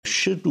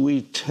should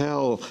we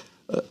tell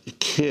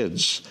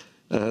kids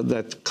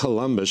that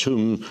Columbus,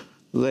 whom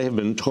they have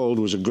been told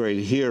was a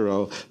great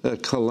hero,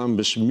 that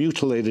Columbus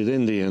mutilated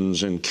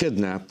Indians and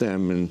kidnapped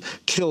them and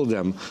killed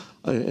them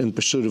in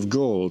pursuit of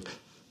gold?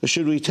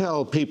 Should we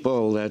tell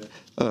people that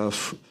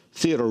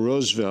Theodore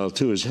Roosevelt,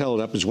 who is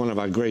held up as one of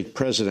our great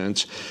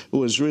presidents,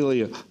 was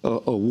really a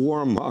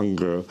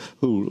warmonger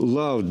who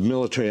loved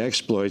military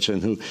exploits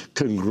and who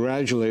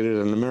congratulated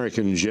an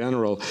American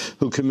general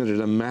who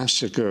committed a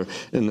massacre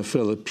in the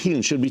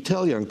Philippines? Should we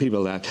tell young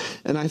people that?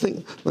 And I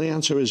think the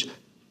answer is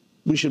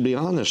we should be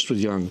honest with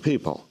young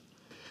people.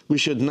 We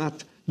should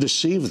not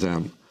deceive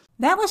them.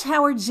 That was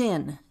Howard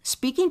Zinn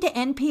speaking to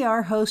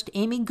NPR host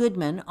Amy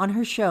Goodman on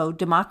her show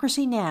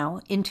Democracy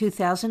Now! In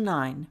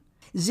 2009.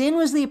 Zinn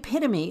was the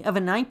epitome of a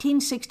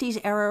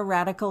 1960s-era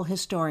radical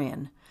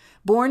historian.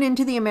 Born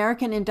into the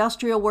American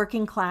industrial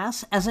working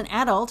class, as an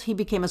adult he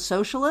became a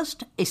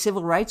socialist, a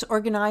civil rights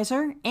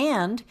organizer,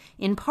 and,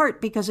 in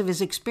part because of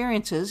his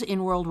experiences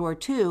in World War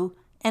II,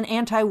 an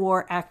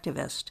anti-war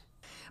activist.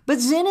 But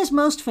Zinn is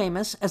most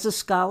famous as a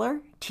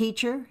scholar,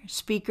 teacher,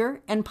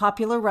 speaker, and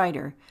popular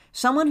writer,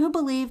 someone who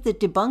believed that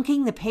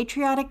debunking the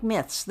patriotic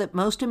myths that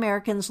most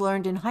Americans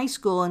learned in high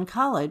school and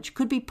college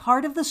could be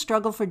part of the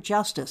struggle for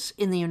justice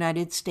in the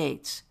United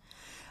States.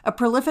 A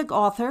prolific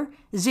author,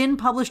 Zinn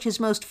published his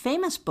most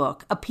famous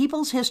book, A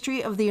People's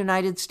History of the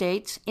United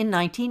States, in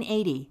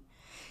 1980.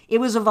 It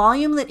was a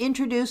volume that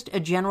introduced a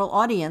general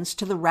audience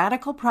to the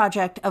radical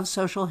project of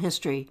social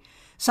history,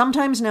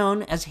 sometimes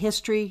known as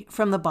history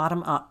from the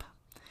bottom up.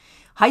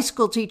 High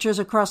school teachers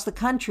across the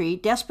country,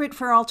 desperate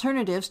for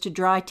alternatives to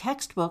dry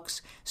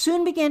textbooks,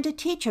 soon began to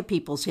teach a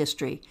people's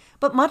history,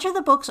 but much of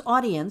the book's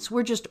audience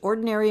were just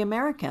ordinary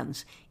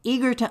Americans,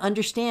 eager to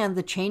understand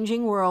the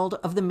changing world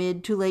of the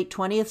mid to late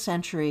 20th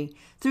century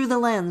through the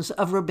lens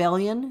of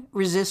rebellion,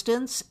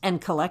 resistance, and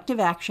collective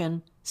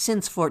action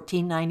since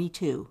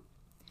 1492.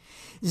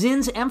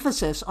 Zinn's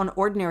emphasis on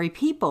ordinary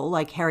people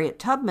like Harriet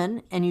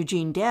Tubman and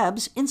Eugene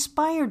Debs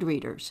inspired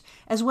readers,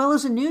 as well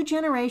as a new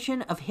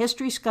generation of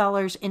history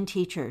scholars and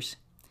teachers.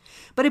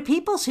 But A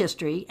People's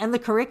History and the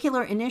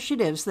curricular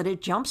initiatives that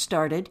it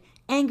jump-started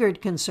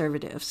angered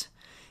conservatives.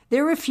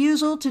 Their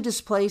refusal to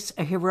displace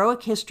a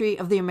heroic history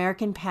of the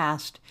American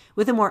past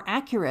with a more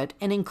accurate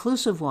and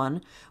inclusive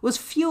one was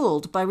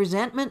fueled by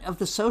resentment of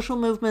the social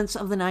movements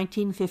of the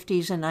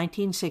 1950s and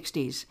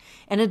 1960s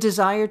and a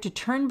desire to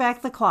turn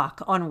back the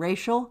clock on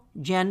racial,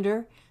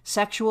 gender,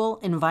 sexual,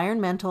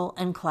 environmental,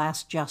 and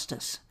class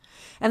justice.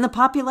 And the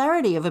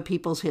popularity of A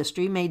People's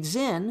History made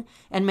Zinn,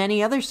 and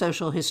many other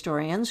social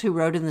historians who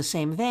wrote in the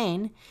same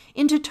vein,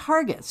 into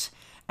targets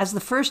as the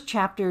first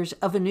chapters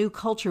of a new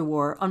culture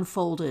war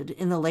unfolded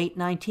in the late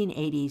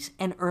 1980s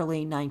and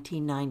early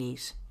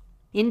 1990s.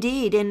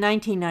 Indeed, in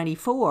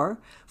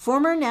 1994,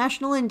 former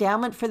National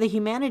Endowment for the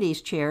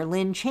Humanities chair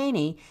Lynn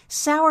Cheney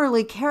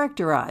sourly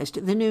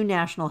characterized the new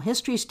national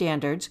history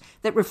standards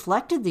that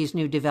reflected these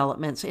new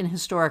developments in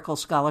historical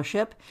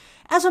scholarship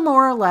as a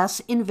more or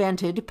less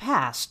invented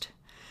past.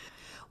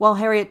 While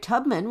Harriet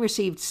Tubman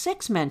received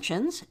 6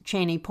 mentions,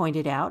 Cheney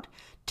pointed out,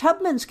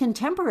 Tubman's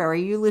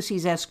contemporary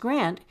Ulysses S.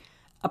 Grant,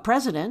 a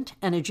president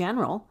and a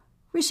general,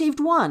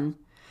 received 1,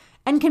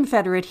 and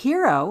Confederate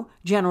hero,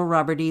 General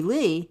Robert E.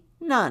 Lee,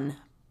 none.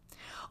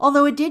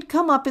 Although it did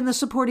come up in the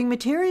supporting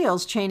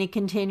materials, Cheney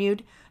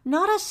continued,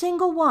 not a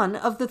single one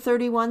of the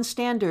 31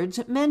 standards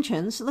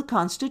mentions the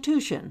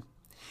Constitution.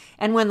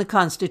 And when the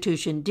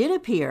Constitution did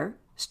appear,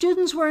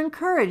 students were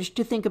encouraged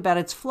to think about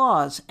its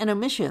flaws and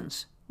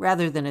omissions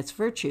rather than its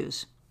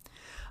virtues.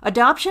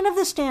 Adoption of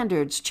the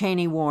standards,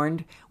 Cheney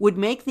warned, would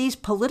make these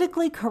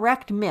politically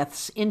correct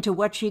myths into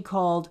what she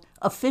called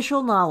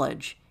official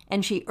knowledge,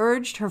 and she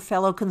urged her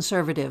fellow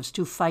conservatives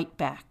to fight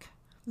back.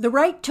 The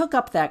right took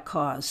up that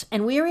cause,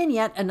 and we are in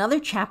yet another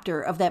chapter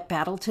of that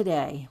battle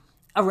today.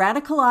 A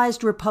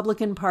radicalized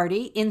Republican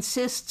Party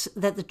insists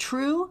that the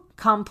true,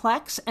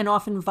 complex, and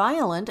often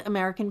violent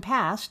American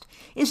past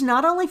is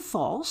not only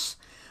false,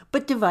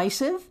 but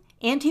divisive,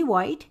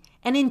 anti-white,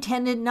 and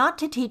intended not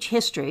to teach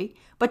history,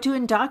 but to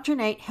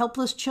indoctrinate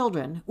helpless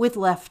children with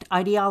left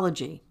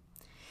ideology.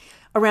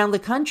 Around the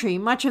country,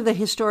 much of the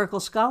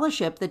historical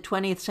scholarship that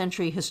 20th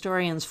century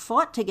historians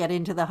fought to get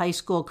into the high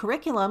school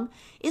curriculum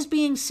is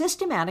being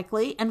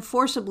systematically and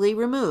forcibly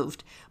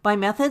removed by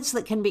methods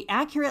that can be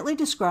accurately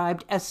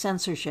described as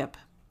censorship.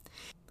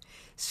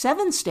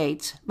 7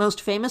 states, most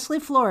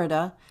famously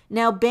Florida,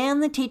 now ban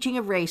the teaching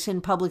of race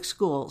in public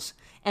schools,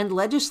 and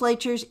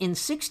legislatures in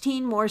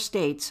 16 more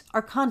states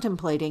are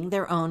contemplating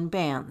their own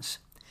bans.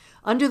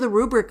 Under the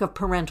rubric of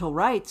parental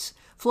rights,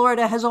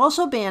 Florida has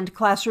also banned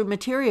classroom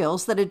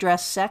materials that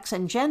address sex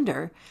and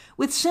gender,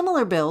 with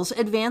similar bills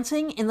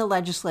advancing in the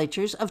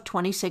legislatures of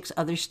 26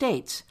 other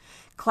states.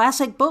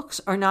 Classic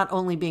books are not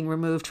only being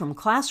removed from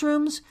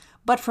classrooms,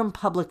 but from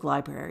public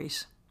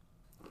libraries.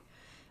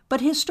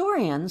 But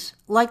historians,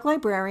 like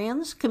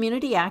librarians,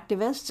 community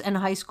activists, and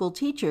high school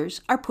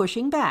teachers, are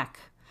pushing back.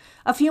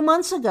 A few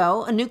months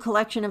ago, a new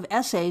collection of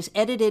essays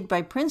edited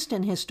by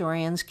Princeton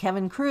historians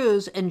Kevin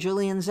Kruse and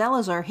Julian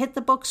Zelizer hit the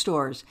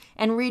bookstores,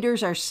 and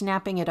readers are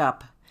snapping it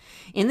up.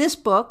 In this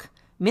book,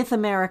 Myth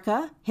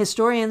America,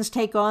 Historians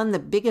Take on the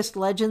Biggest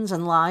Legends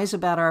and Lies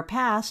About Our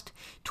Past,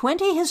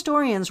 20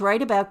 historians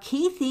write about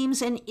key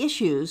themes and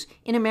issues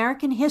in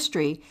American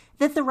history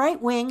that the right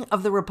wing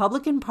of the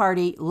Republican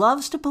Party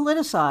loves to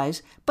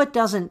politicize but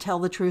doesn't tell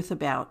the truth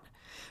about.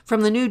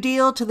 From the New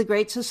Deal to the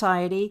Great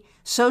Society,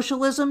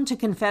 socialism to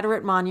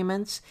Confederate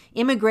monuments,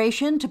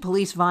 immigration to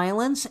police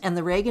violence and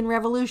the Reagan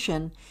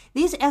Revolution,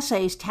 these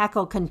essays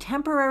tackle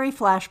contemporary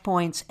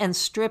flashpoints and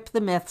strip the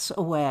myths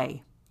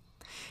away.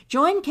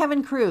 Join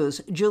Kevin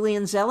Kruse,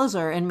 Julian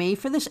Zelizer, and me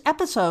for this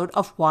episode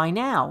of Why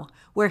Now?,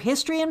 where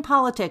history and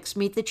politics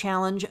meet the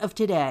challenge of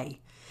today.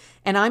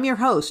 And I'm your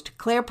host,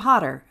 Claire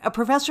Potter, a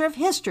professor of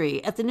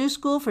history at the New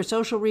School for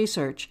Social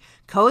Research,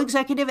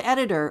 co-executive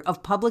editor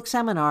of Public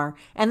Seminar,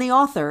 and the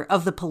author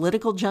of the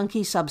Political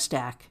Junkie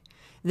Substack.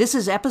 This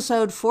is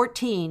episode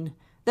 14,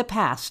 The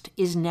Past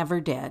is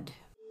Never Dead.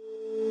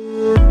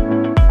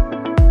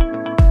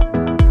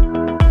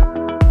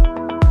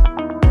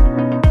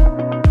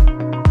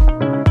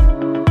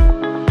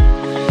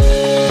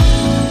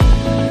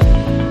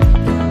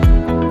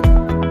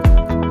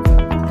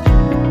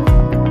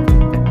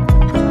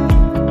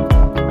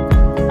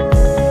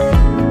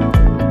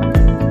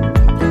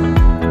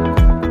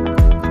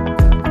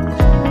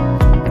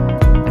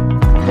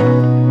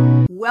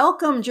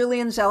 Welcome,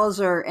 Julian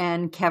Zelizer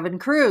and Kevin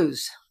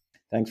Kruse.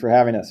 Thanks for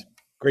having us.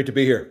 Great to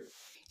be here.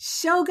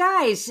 So,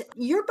 guys,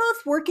 you're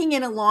both working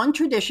in a long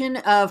tradition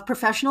of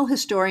professional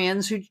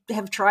historians who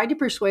have tried to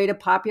persuade a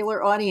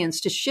popular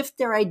audience to shift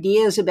their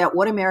ideas about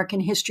what American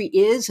history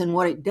is and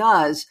what it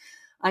does.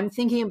 I'm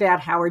thinking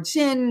about Howard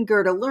Zinn,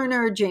 Gerda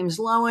Lerner, James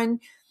Loewen.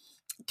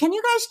 Can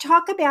you guys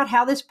talk about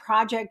how this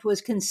project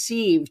was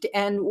conceived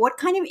and what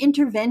kind of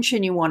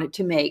intervention you wanted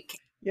to make?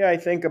 Yeah, I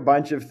think a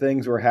bunch of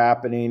things were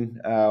happening.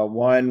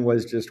 One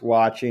was just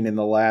watching in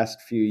the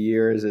last few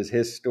years as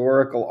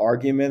historical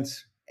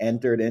arguments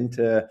entered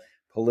into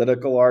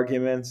political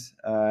arguments.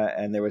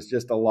 And there was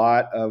just a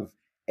lot of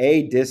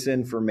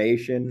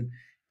disinformation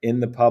in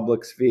the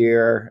public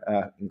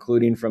sphere,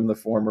 including from the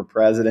former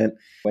president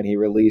when he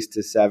released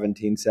his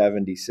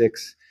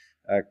 1776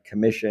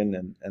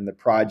 commission and the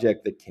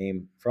project that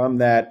came from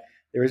that.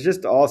 There was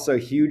just also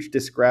huge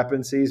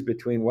discrepancies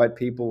between what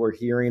people were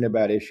hearing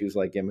about issues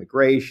like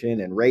immigration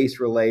and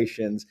race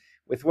relations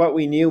with what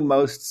we knew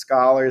most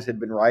scholars had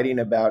been writing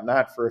about,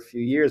 not for a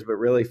few years, but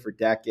really for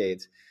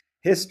decades.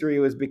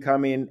 History has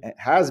become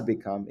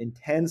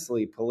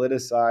intensely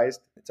politicized.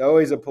 It's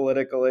always a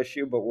political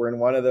issue, but we're in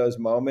one of those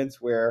moments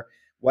where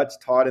what's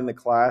taught in the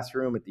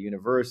classroom at the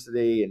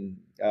university and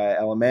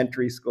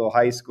elementary school,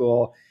 high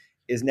school,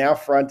 is now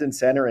front and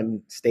center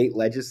in state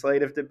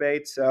legislative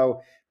debates.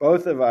 So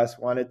both of us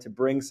wanted to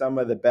bring some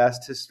of the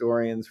best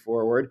historians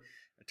forward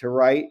to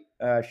write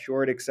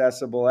short,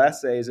 accessible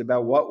essays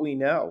about what we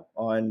know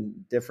on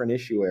different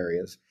issue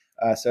areas,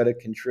 so to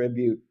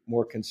contribute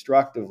more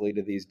constructively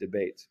to these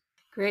debates.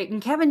 Great.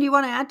 And Kevin, do you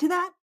want to add to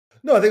that?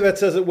 No, I think that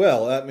says it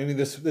well. I mean,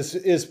 this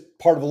is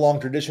part of a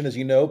long tradition, as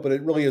you know, but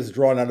it really is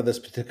drawn out of this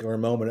particular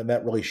moment, and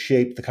that really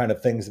shaped the kind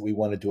of things that we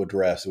wanted to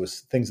address. It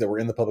was things that were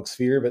in the public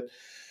sphere, but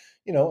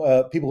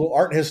people who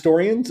aren't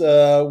historians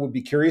would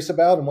be curious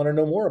about and want to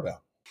know more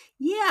about.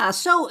 Yeah,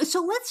 so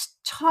let's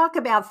talk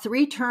about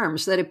three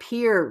terms that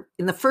appear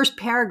in the first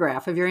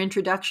paragraph of your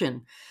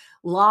introduction: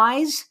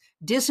 lies,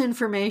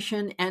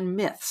 disinformation, and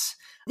myths.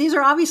 These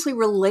are obviously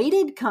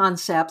related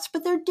concepts,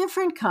 but they're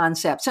different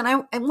concepts. And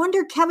I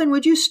wonder, Kevin,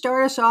 would you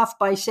start us off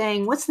by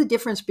saying what's the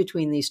difference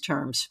between these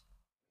terms?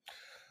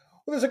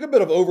 Well, there's a good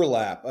bit of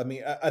overlap. I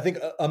mean, I think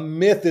a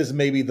myth is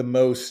maybe the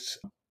most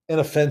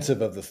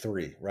inoffensive of the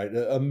three, right?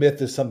 A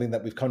myth is something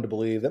that we've come to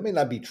believe that may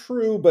not be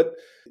true, but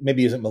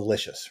maybe isn't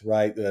malicious,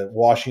 right?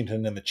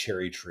 Washington and the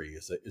cherry tree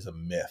is a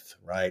myth,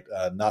 right?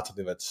 Not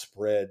something that's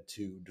spread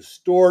to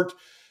distort,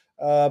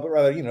 but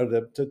rather,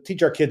 to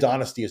teach our kids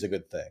honesty is a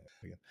good thing.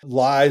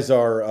 Lies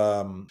are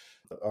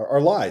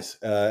lies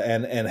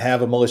and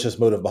have a malicious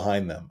motive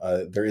behind them.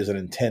 There is an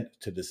intent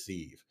to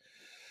deceive.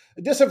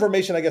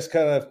 Disinformation, I guess,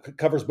 kind of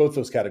covers both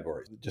those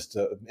categories. Just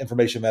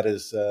information that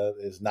is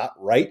not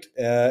right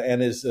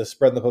and is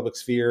spread in the public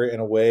sphere in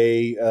a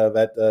way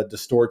that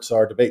distorts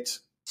our debates.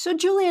 So,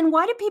 Julian,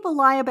 why do people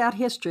lie about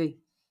history?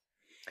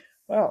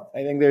 Well,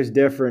 I think there's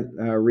different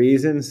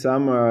reasons.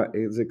 Some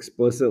is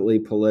explicitly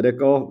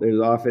political. There's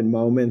often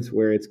moments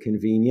where it's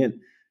convenient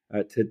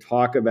to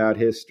talk about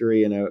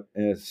history in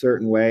a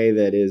certain way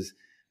that is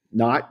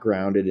not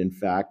grounded in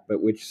fact,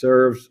 but which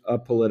serves a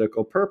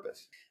political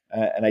purpose.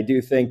 And I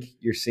do think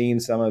you're seeing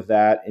some of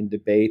that in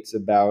debates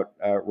about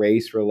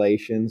race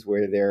relations,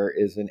 where there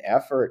is an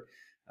effort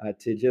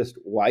to just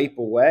wipe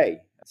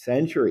away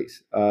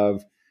centuries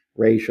of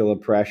racial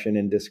oppression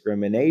and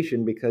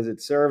discrimination because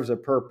it serves a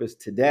purpose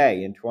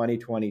today in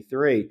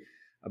 2023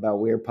 about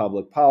where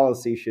public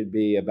policy should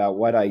be, about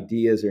what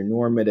ideas are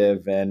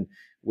normative and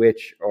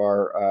which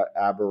are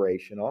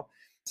aberrational.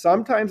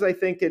 sometimes I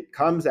think it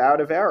comes out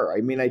of error.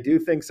 I mean, I do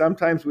think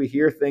sometimes we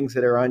hear things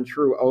that are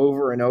untrue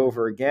over and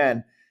over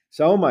again,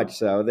 so much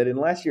so that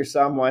unless you're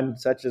someone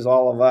such as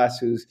all of us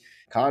who's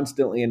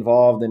constantly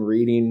involved in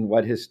reading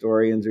what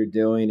historians are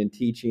doing and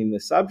teaching the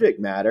subject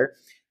matter,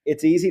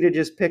 it's easy to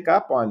just pick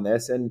up on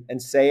this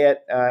and say it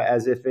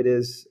as if it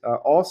is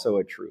also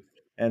a truth.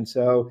 And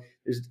so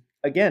there's,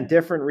 again,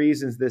 different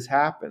reasons this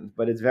happens,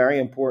 but it's very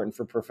important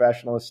for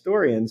professional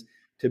historians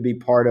to be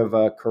part of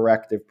a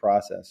corrective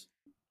process.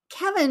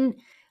 Kevin,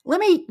 let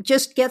me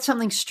just get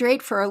something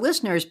straight for our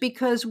listeners,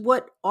 because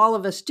what all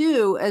of us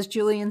do, as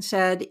Julian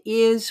said,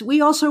 is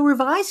we also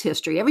revise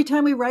history. Every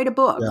time we write a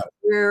book,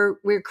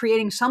 we're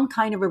creating some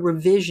kind of a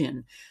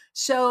revision.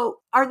 So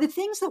are the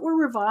things that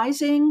we're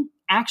revising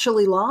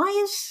actually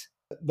lies?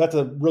 That's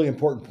a really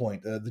important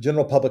point. The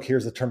general public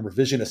hears the term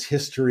revisionist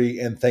history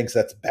and thinks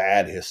that's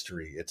bad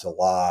history. It's a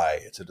lie.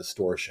 It's a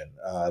distortion.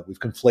 We've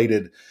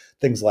conflated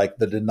things like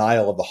the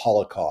denial of the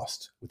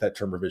Holocaust with that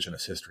term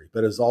revisionist history.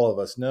 But as all of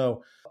us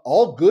know,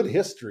 all good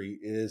history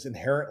is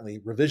inherently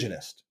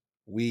revisionist.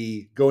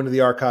 We go into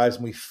the archives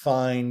and we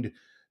find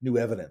new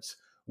evidence.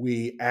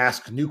 We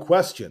ask new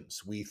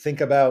questions. We think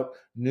about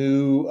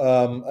new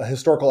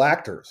historical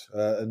actors,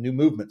 new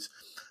movements.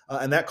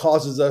 And that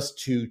causes us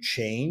to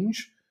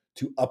change,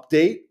 to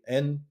update,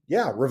 and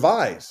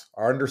revise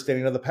our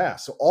understanding of the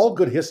past. So all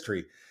good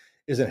history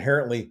is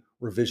inherently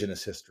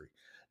revisionist history.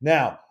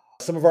 Now,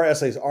 some of our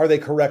essays, are they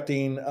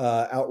correcting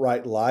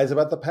outright lies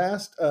about the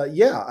past?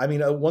 I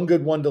mean, one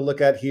good one to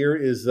look at here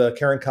is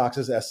Karen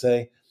Cox's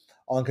essay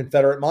on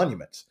Confederate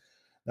monuments.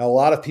 Now, a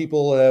lot of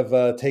people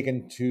have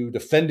taken to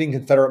defending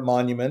Confederate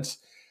monuments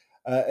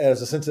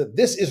as a sense that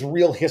this is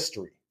real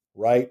history,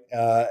 right?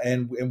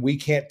 And we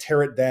can't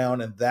tear it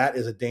down, and that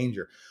is a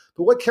danger.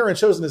 But what Karen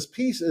shows in this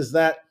piece is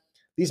that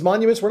these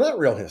monuments were not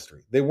real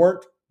history. They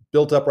weren't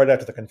built up right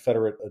after the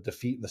Confederate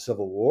defeat in the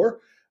Civil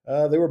War.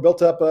 They were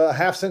built up a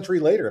half century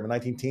later, in the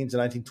 1910s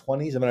and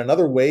 1920s, and then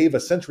another wave a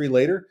century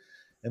later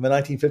in the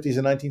 1950s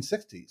and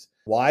 1960s.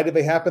 Why did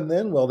they happen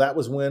then? Well, that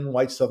was when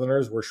white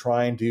Southerners were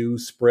trying to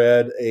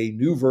spread a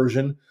new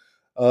version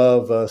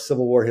of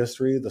Civil War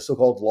history, the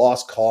so-called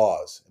lost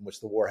cause, in which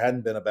the war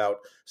hadn't been about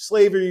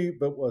slavery,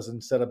 but was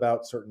instead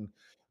about certain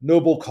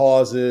noble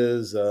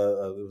causes. It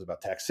was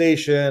about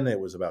taxation. It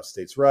was about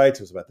states' rights.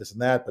 It was about this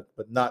and that,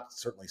 but not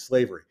certainly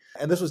slavery.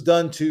 And this was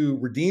done to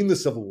redeem the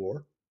Civil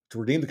War, to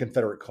redeem the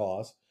Confederate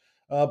cause,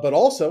 but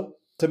also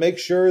to make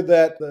sure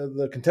that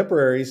the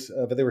contemporaries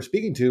that they were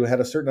speaking to had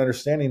a certain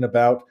understanding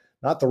about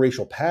not the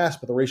racial past,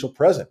 but the racial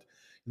present.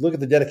 You look at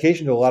the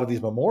dedication to a lot of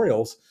these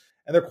memorials,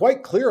 and they're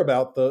quite clear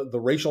about the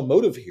racial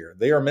motive here.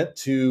 They are meant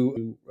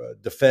to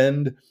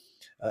defend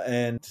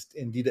and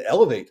indeed to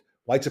elevate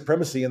white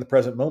supremacy in the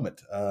present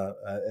moment.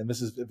 And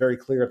this is very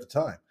clear at the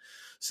time.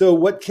 So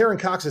what Karen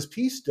Cox's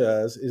piece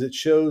does is it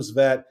shows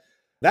that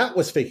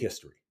was fake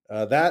history.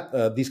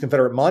 These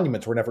Confederate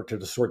monuments were an effort to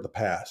distort the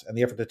past. And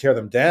the effort to tear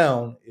them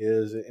down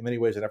is in many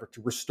ways an effort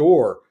to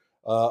restore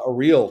a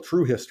real,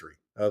 true history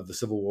of the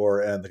Civil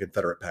War and the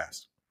Confederate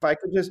past. If I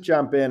could just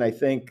jump in, I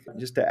think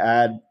just to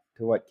add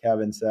to what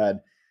Kevin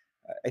said,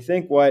 I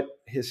think what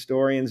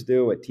historians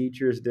do, what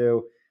teachers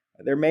do,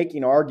 they're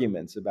making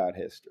arguments about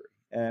history.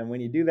 And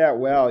when you do that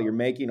well, you're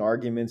making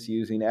arguments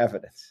using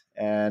evidence.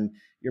 And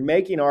you're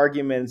making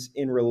arguments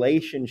in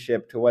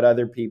relationship to what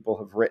other people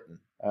have written.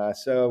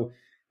 So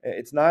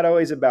it's not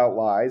always about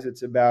lies.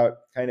 It's about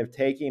kind of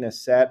taking a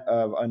set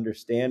of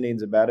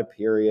understandings about a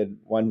period.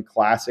 One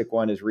classic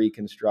one is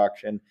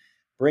Reconstruction,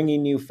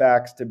 bringing new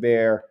facts to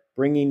bear,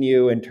 bringing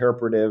new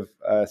interpretive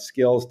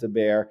skills to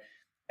bear,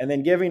 and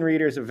then giving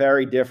readers a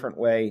very different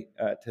way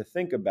to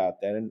think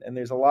about that. And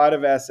there's a lot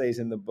of essays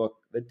in the book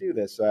that do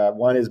this.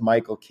 One is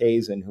Michael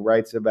Kazin, who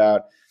writes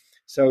about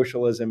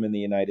socialism in the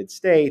United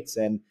States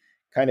and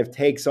kind of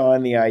takes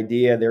on the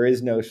idea there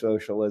is no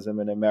socialism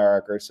in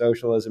America.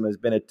 Socialism has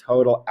been a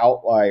total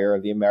outlier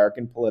of the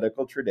American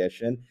political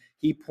tradition.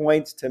 He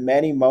points to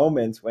many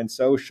moments when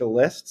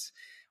socialists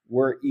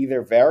were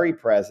either very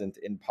present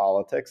in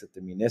politics at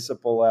the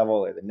municipal level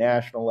or the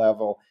national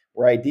level,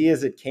 where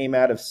ideas that came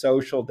out of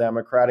social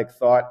democratic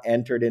thought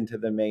entered into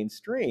the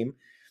mainstream.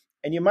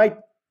 And you might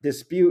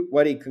dispute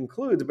what he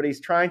concludes, but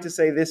he's trying to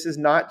say this is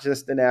not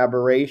just an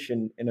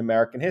aberration in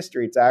American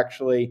history. It's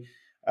actually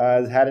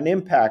had an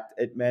impact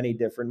at many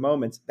different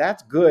moments.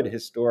 That's good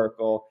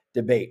historical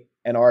debate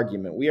and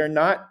argument. We are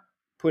not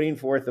putting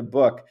forth a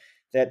book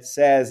that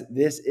says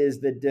this is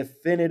the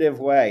definitive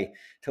way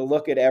to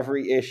look at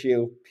every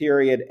issue,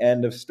 period,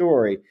 end of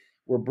story.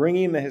 We're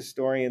bringing the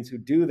historians who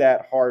do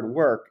that hard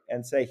work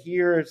and say,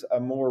 here's a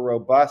more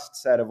robust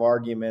set of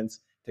arguments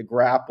to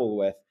grapple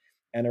with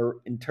and an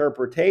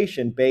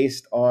interpretation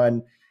based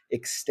on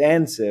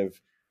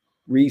extensive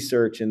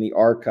research in the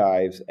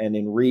archives and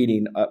in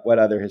reading what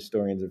other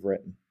historians have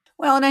written.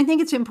 Well, and I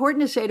think it's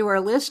important to say to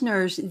our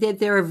listeners that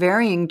there are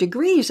varying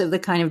degrees of the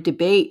kind of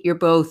debate you're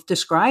both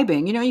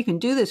describing. You know, you can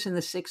do this in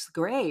the 6th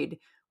grade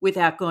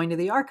without going to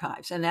the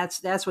archives. And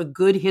that's what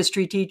good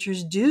history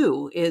teachers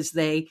do, is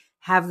they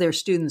have their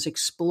students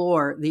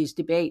explore these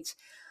debates.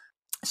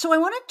 So I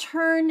want to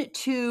turn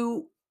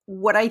to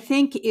what I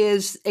think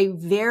is a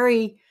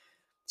very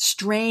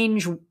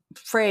strange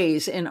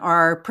phrase in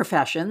our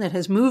profession that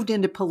has moved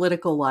into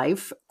political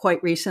life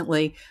quite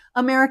recently: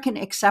 American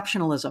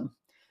exceptionalism.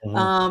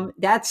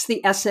 That's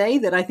the essay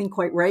that I think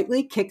quite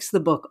rightly kicks the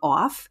book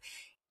off.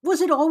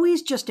 Was it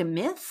always just a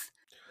myth?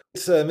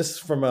 This is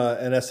from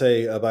an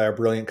essay by our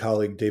brilliant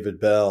colleague David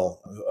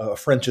Bell, a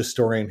French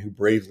historian who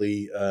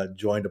bravely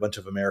joined a bunch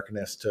of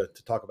Americanists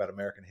to talk about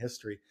American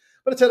history.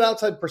 But it's an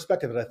outside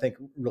perspective that I think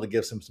really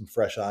gives him some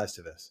fresh eyes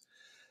to this.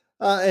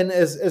 And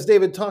as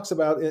David talks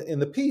about in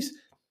the piece,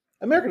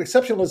 American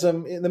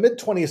exceptionalism in the mid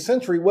 20th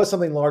century was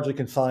something largely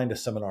confined to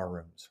seminar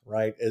rooms,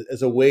 right?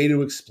 As a way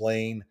to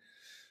explain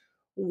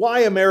why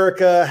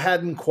America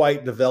hadn't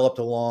quite developed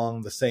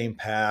along the same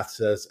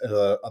paths as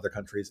other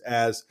countries.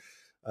 As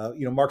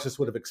Marxists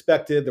would have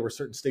expected, there were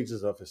certain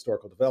stages of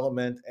historical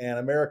development, and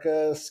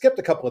America skipped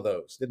a couple of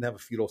those, didn't have a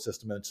feudal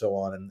system and so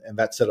on, and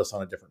that set us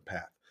on a different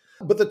path.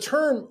 But the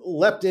term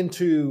leapt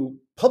into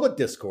public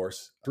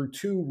discourse through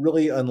two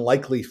really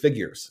unlikely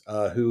figures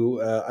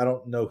who I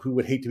don't know who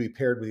would hate to be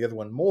paired with the other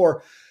one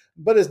more.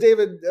 But as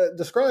David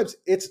describes,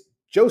 it's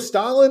Joe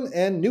Stalin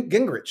and Newt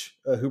Gingrich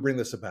who bring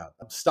this about.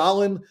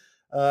 Stalin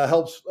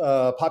helps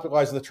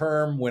popularize the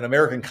term when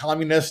American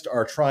communists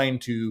are trying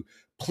to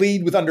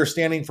plead with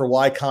understanding for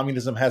why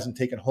communism hasn't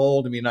taken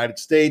hold in the United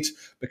States,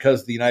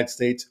 because the United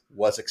States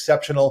was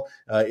exceptional.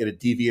 It had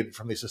deviated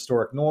from these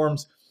historic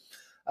norms.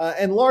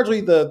 And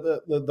largely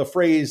the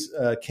phrase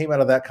came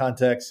out of that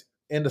context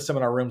into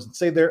seminar rooms and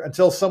stayed there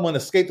until someone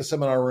escaped the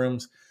seminar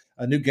rooms,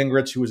 Newt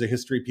Gingrich, who was a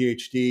history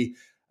PhD,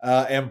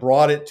 and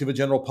brought it to the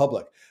general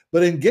public.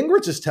 But in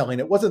Gingrich's telling,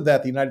 it wasn't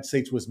that the United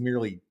States was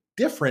merely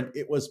different,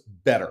 it was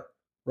better,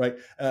 right?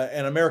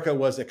 And America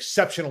was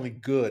exceptionally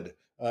good,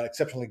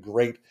 exceptionally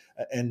great,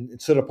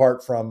 and stood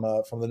apart from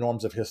the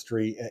norms of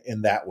history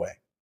in that way.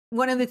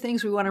 One of the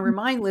things we want to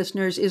remind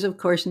listeners is, of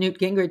course, Newt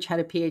Gingrich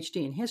had a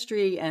PhD in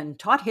history and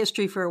taught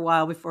history for a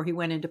while before he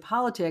went into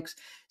politics.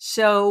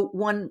 So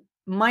one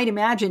might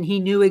imagine he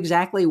knew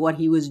exactly what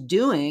he was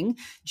doing.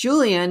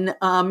 Julian,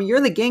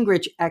 you're the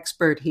Gingrich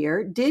expert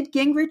here. Did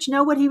Gingrich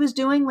know what he was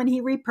doing when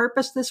he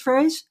repurposed this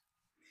phrase?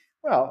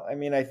 Well, I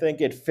mean, I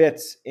think it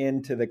fits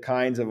into the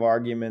kinds of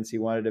arguments he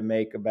wanted to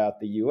make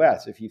about the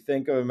U.S. If you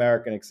think of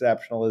American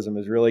exceptionalism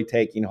as really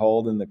taking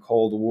hold in the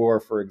Cold War,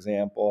 for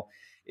example,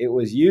 it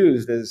was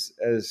used,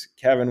 as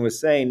Kevin was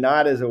saying,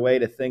 not as a way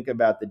to think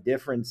about the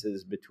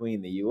differences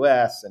between the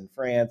U.S. and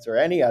France or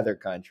any other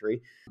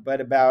country, but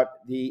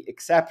about the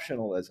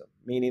exceptionalism,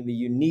 meaning the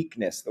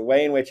uniqueness, the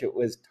way in which it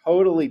was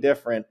totally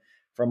different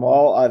from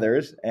all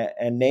others,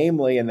 and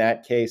namely, in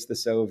that case, the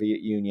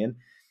Soviet Union.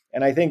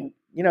 And I think,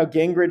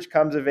 Gingrich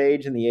comes of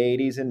age in the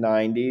 80s and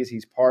 90s.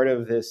 He's part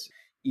of this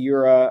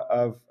era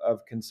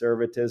of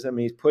conservatism.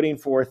 He's putting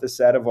forth a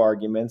set of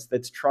arguments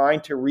that's trying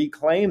to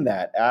reclaim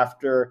that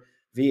after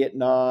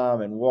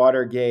Vietnam and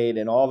Watergate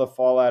and all the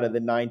fallout of the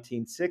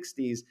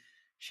 1960s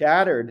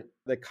shattered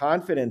the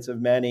confidence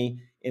of many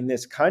in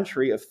this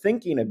country of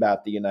thinking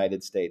about the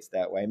United States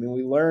that way. I mean,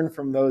 we learned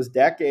from those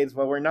decades,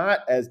 well, we're not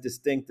as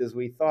distinct as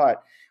we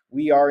thought.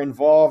 We are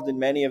involved in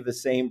many of the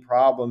same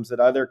problems that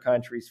other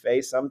countries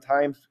face,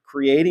 sometimes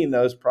creating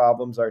those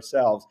problems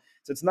ourselves.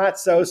 So it's not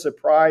so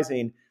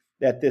surprising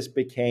that this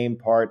became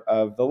part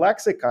of the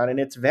lexicon, and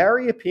it's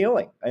very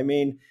appealing. I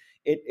mean,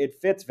 it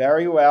fits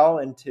very well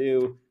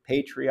into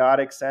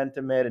patriotic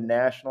sentiment and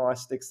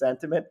nationalistic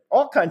sentiment.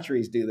 All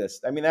countries do this.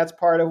 I mean, that's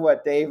part of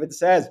what David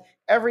says.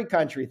 Every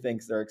country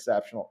thinks they're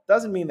exceptional.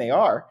 Doesn't mean they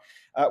are.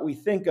 We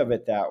think of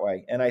it that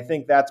way. And I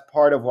think that's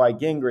part of why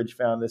Gingrich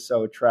found this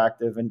so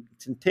attractive and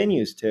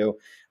continues to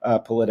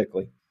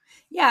politically.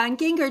 Yeah, and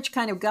Gingrich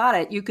kind of got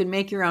it. You can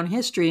make your own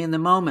history in the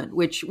moment,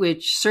 which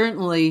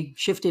certainly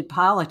shifted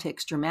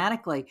politics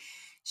dramatically.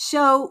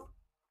 So,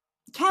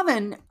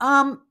 Kevin,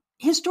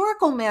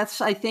 historical myths,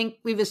 I think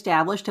we've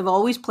established, have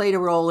always played a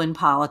role in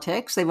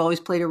politics. They've always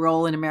played a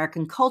role in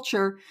American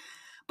culture.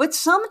 But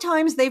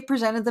sometimes they've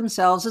presented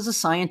themselves as a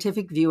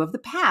scientific view of the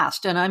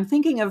past. And I'm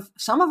thinking of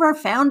some of our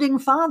founding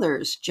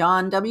fathers,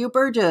 John W.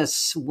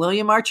 Burgess,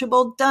 William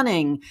Archibald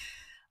Dunning.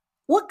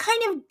 What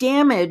kind of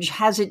damage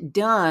has it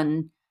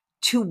done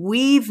to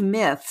weave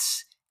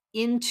myths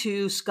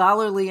into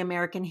scholarly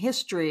American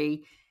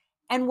history?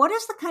 And what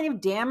is the kind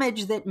of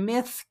damage that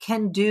myth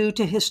can do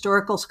to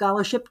historical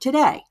scholarship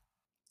today?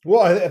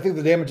 Well, I think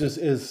the damage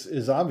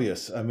is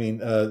obvious. I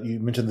mean, you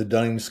mentioned the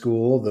Dunning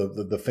School,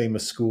 the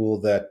famous school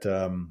that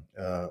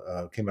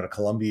came out of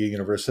Columbia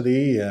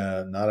University,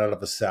 not out of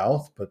the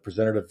South, but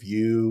presented a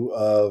view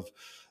of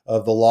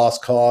the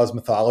lost cause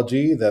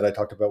mythology that I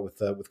talked about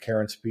with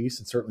Karen's piece,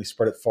 and certainly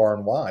spread it far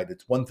and wide.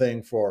 It's one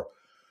thing for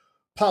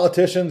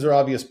politicians or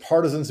obvious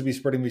partisans to be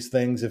spreading these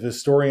things. If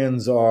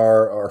historians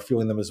are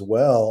feeling them as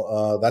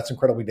well, that's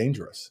incredibly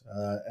dangerous.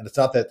 And it's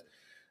not that.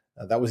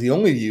 That was the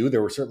only view.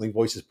 There were certainly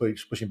voices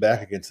pushing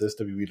back against this.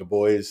 W.E. Du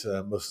Bois,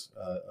 most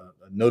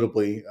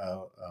notably,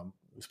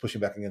 was pushing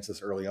back against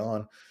this early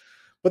on.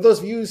 But those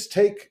views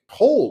take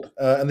hold,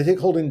 and they take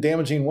hold in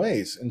damaging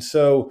ways. And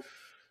so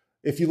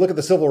if you look at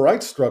the civil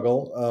rights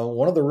struggle,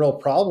 one of the real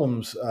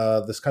problems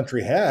this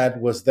country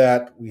had was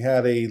that we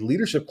had a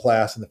leadership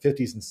class in the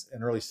 50s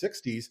and early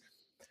 60s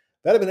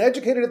that had been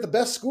educated at the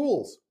best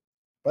schools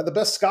by the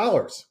best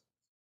scholars,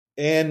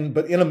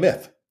 but in a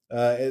myth.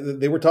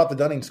 They were taught the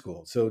Dunning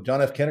School. So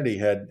John F. Kennedy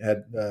had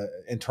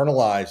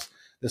internalized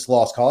this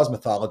lost cause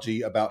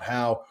mythology about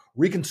how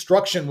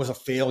Reconstruction was a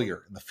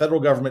failure and the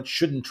federal government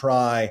shouldn't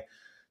try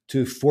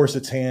to force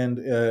its hand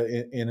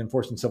in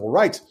enforcing civil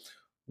rights.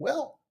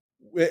 Well,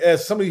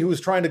 as somebody who was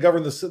trying to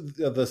govern the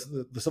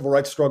civil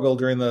rights struggle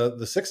during the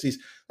 60s,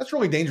 that's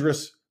really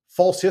dangerous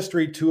false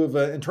history to have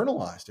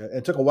internalized.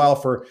 It took a while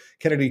for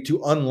Kennedy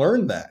to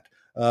unlearn that.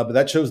 But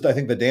that shows, I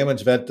think, the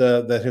damage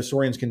that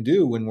historians can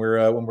do when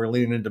we're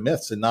leaning into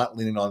myths and not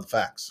leaning on the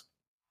facts.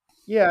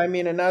 Yeah, I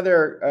mean,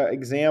 another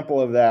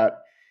example of that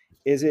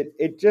is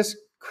it just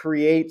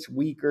creates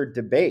weaker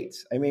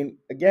debates. I mean,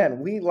 again,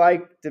 we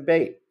like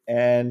debate,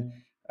 and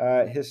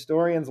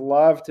historians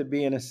love to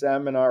be in a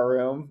seminar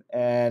room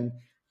and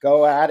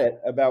go at it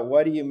about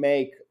what do you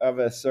make of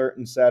a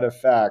certain set of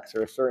facts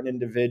or a certain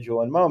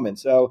individual and moment.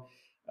 So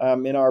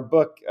in our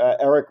book,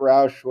 Eric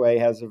Rauchway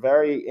has a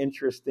very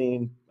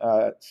interesting,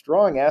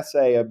 strong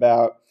essay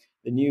about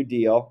the New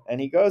Deal.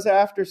 And he goes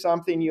after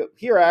something you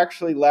hear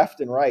actually left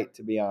and right,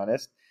 to be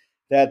honest,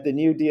 that the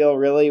New Deal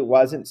really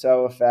wasn't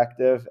so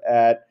effective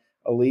at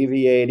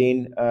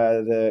alleviating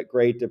the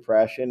Great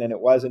Depression. And it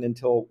wasn't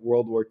until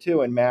World War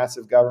II and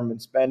massive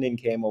government spending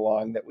came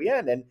along that we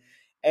ended.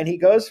 And he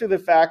goes through the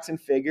facts and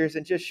figures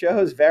and just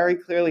shows very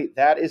clearly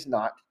that is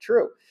not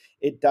true.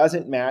 It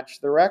doesn't match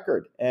the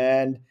record.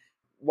 And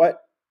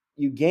what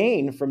you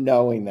gain from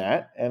knowing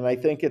that, and I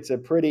think it's a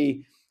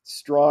pretty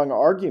strong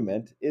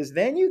argument, is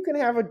then you can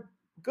have a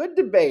good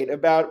debate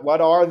about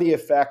what are the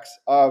effects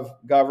of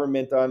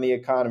government on the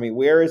economy.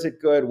 Where is it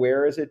good?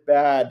 Where is it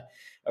bad?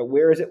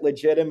 Where is it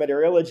legitimate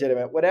or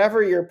illegitimate?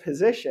 Whatever your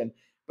position.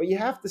 But you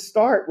have to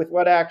start with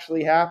what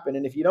actually happened.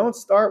 And if you don't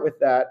start with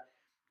that,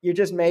 you're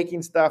just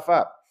making stuff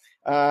up.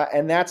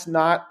 And that's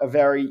not a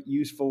very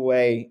useful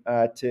way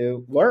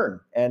to learn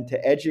and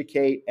to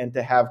educate and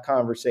to have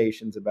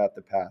conversations about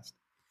the past.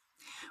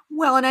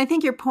 Well, and I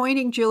think you're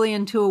pointing,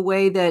 Julian, to a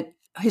way that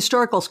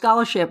historical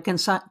scholarship can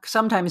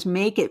sometimes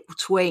make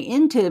its way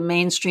into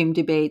mainstream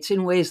debates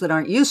in ways that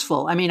aren't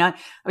useful. I mean, I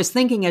was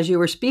thinking as you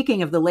were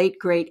speaking of the late,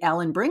 great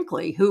Alan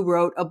Brinkley, who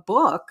wrote a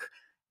book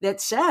that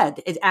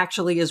said it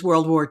actually is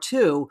World War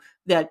II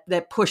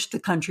that pushed the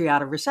country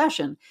out of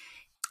recession.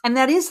 And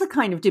that is the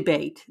kind of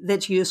debate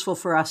that's useful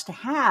for us to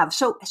have.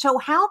 So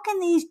how can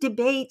these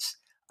debates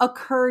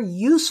occur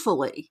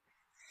usefully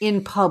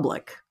in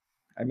public?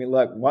 I mean,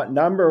 look,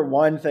 number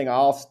one thing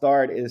I'll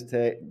start is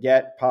to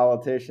get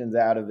politicians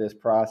out of this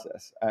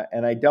process.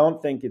 And I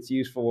don't think it's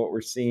useful what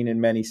we're seeing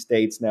in many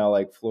states now,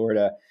 like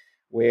Florida,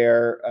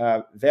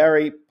 where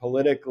very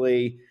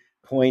politically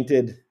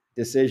pointed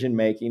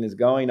decision-making is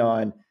going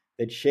on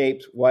that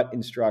shapes what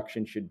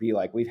instruction should be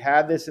like. We've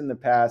had this in the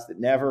past. It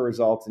never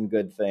results in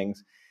good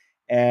things.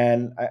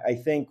 And I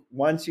think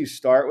once you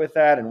start with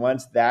that, and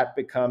once that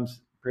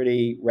becomes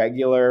pretty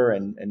regular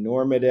and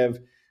normative,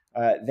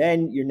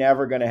 then you're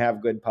never going to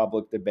have good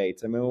public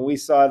debates. I mean, when we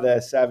saw the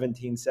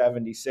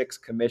 1776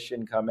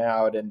 commission come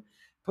out and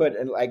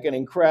put like an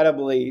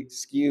incredibly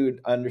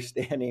skewed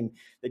understanding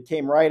that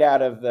came right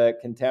out of the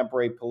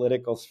contemporary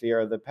political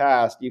sphere of the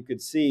past, you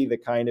could see the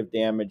kind of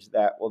damage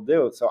that will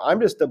do. So I'm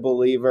just a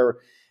believer,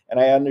 and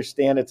I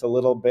understand it's a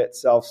little bit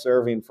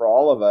self-serving for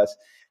all of us,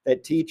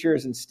 that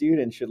teachers and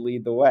students should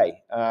lead the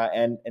way.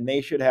 And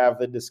they should have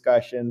the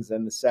discussions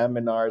and the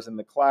seminars and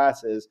the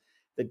classes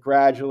that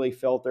gradually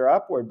filter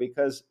upward,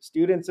 because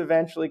students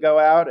eventually go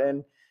out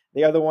and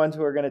they are the ones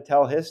who are going to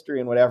tell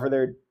history and whatever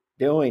they're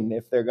doing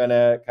if they're going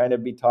to kind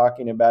of be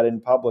talking about it in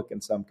public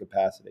in some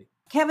capacity.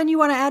 Kevin, you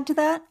want to add to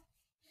that?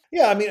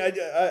 Yeah, I mean,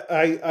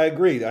 I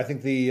agree. I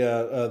think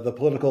the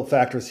political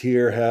factors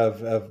here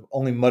have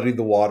only muddied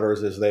the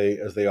waters as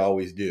they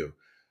always do.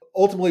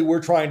 Ultimately,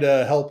 we're trying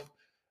to help,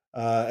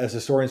 as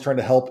historians, trying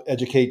to help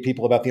educate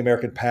people about the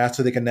American past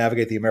so they can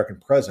navigate the American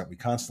present. We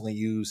constantly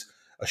use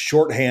a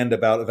shorthand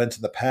about events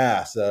in the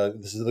past.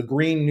 This is the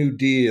Green New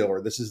Deal,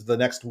 or this is the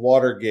next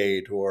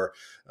Watergate, or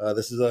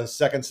this is a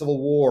second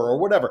Civil War, or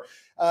whatever.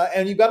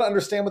 And you've got to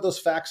understand what those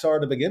facts are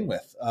to begin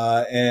with.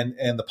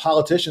 And the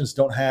politicians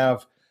don't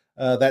have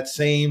that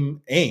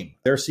same aim.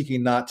 They're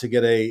seeking not to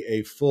get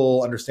a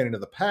full understanding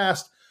of the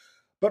past,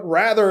 but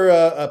rather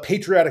a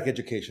patriotic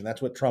education.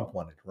 That's what Trump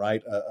wanted,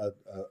 right?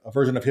 A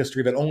version of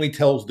history that only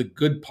tells the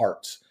good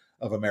parts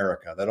of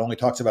America, that only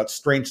talks about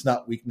strengths,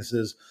 not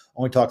weaknesses,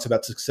 only talks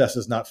about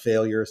successes, not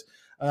failures.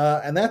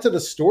 And that's a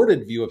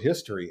distorted view of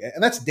history.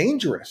 And that's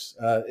dangerous.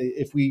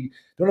 If we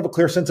don't have a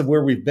clear sense of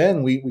where we've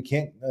been, we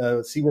can't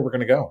see where we're going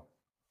to go.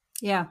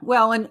 Yeah.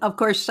 Well, and of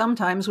course,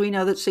 sometimes we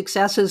know that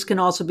successes can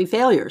also be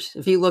failures.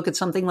 If you look at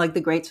something like the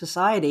Great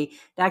Society,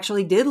 it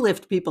actually did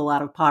lift people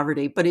out of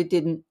poverty, but it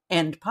didn't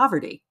end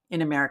poverty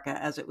in America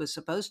as it was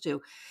supposed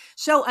to.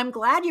 So I'm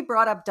glad you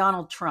brought up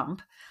Donald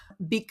Trump,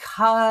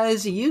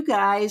 because you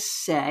guys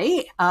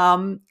say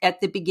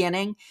at the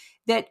beginning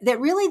that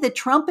really the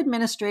Trump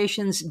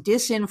administration's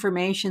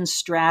disinformation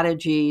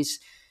strategies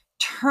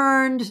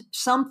turned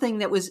something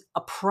that was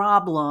a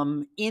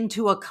problem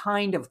into a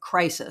kind of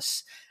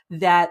crisis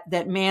that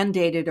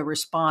mandated a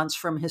response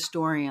from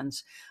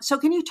historians. So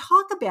can you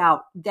talk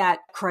about that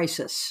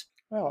crisis?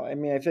 Well, I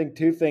mean, I think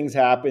two things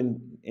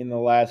happened in the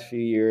last few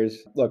years.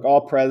 Look,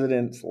 all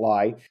presidents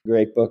lie.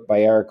 Great book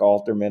by Eric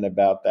Alterman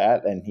about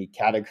that, and he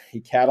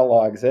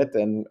catalogs it,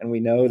 and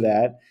we know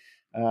that.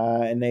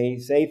 And they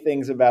say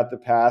things about the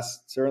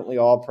past, certainly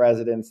all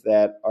presidents,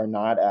 that are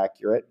not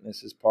accurate.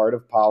 This is part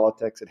of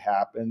politics. It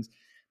happens.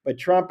 But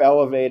Trump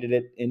elevated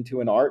it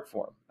into an art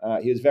form.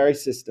 He was very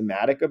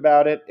systematic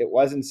about it. It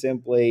wasn't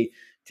simply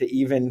to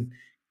even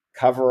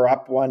cover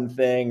up one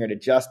thing or to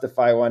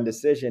justify one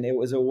decision. It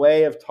was a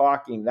way of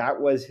talking. That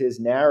was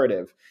his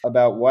narrative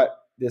about what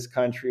this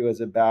country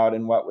was about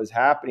and what was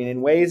happening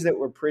in ways that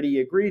were pretty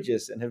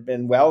egregious and have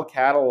been well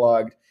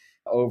cataloged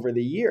over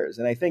the years.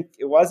 And I think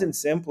it wasn't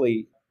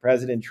simply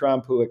President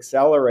Trump who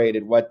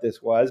accelerated what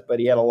this was, but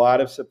he had a lot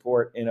of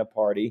support in a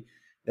party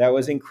that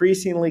was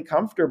increasingly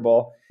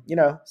comfortable,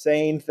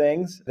 saying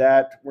things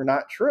that were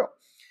not true.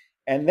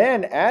 And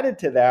then added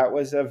to that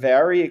was a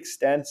very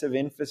extensive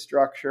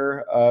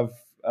infrastructure of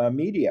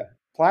media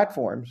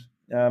platforms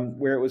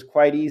where it was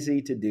quite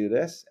easy to do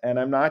this. And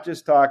I'm not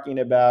just talking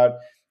about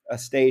a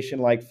station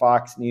like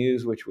Fox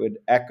News, which would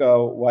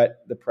echo what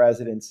the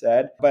president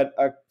said, but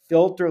a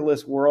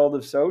filterless world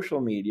of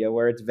social media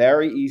where it's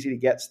very easy to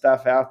get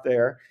stuff out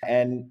there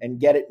and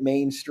get it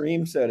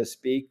mainstream, so to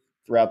speak,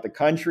 throughout the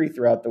country,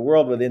 throughout the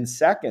world within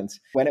seconds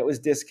when it was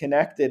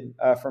disconnected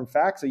from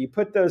facts. So you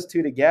put those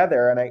two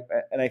together,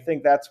 and I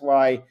think that's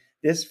why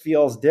this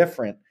feels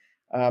different.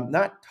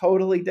 Not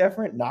totally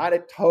different, not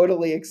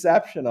totally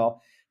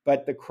exceptional,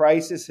 but the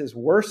crisis has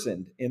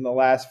worsened in the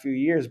last few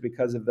years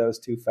because of those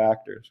two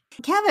factors.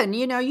 Kevin,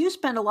 you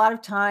spend a lot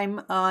of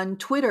time on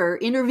Twitter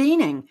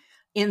intervening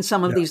in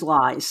some of these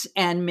lies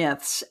and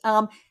myths.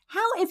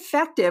 How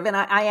effective, and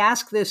I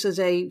ask this as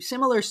a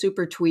similar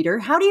super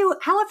tweeter,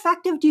 how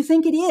effective do you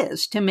think it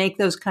is to make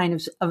those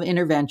kinds of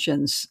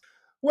interventions?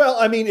 Well,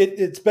 I mean,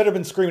 it's better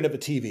than screaming at the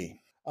TV.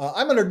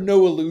 I'm under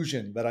no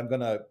illusion that I'm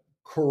going to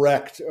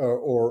correct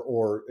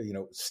or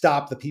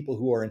stop the people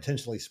who are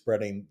intentionally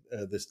spreading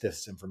this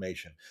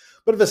disinformation.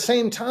 But at the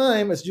same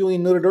time, as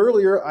Julian noted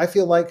earlier, I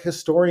feel like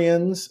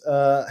historians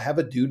have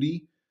a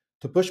duty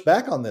to push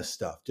back on this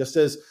stuff, just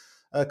as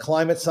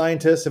climate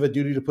scientists have a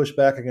duty to push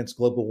back against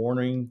global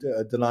warming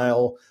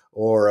denial,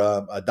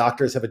 or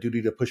doctors have a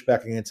duty to push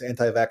back against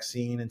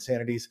anti-vaccine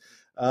insanities.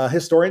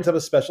 Historians have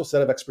a special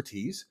set of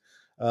expertise,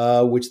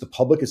 which the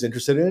public is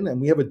interested in, and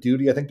we have a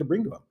duty, I think, to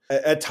bring to them.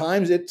 At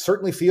times, it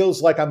certainly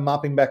feels like I'm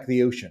mopping back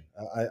the ocean.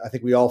 I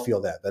think we all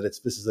feel that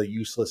this is a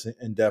useless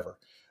endeavor.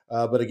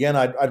 But again,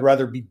 I'd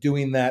rather be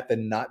doing that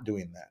than not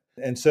doing that.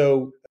 And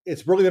so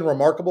it's really been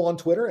remarkable on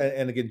Twitter.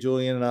 And again,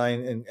 Julian and I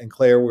and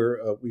Claire,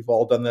 we've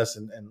all done this,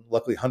 and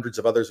luckily hundreds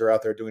of others are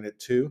out there doing it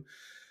too.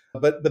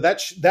 But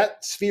that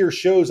sphere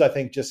shows, I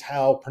think, just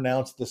how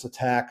pronounced this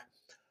attack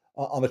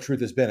on the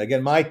truth has been.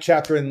 Again, my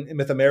chapter in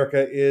Myth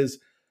America is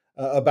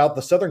about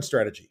the Southern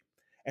strategy.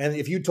 And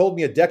if you told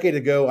me a decade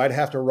ago I'd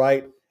have to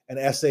write an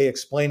essay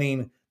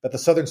explaining that the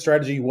Southern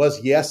strategy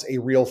was, yes, a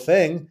real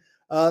thing,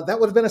 that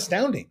would have been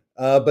astounding.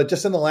 But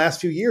just in the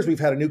last few years, we've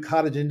had a new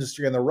cottage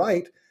industry on the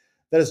right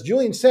that, as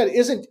Julian said,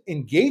 isn't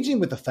engaging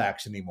with the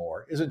facts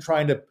anymore, isn't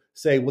trying to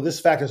say, well, this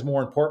fact is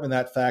more important than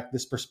that fact.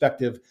 This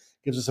perspective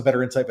gives us a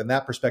better insight than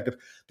that perspective.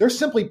 They're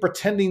simply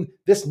pretending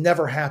this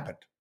never happened,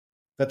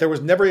 that there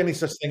was never any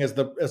such thing as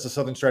the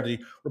Southern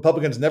strategy.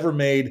 Republicans never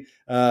made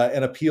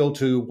an appeal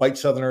to white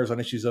Southerners on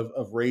issues of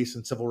race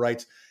and civil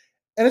rights.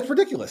 And it's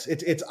ridiculous.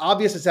 It's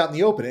obvious. It's out in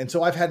the open. And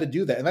so I've had to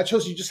do that. And that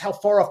shows you just how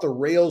far off the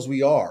rails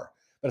we are.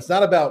 But it's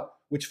not about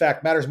which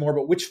fact matters more,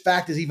 but which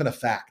fact is even a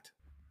fact.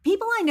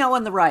 People I know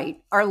on the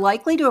right are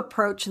likely to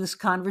approach this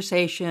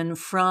conversation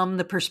from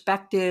the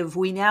perspective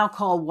we now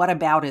call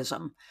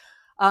whataboutism.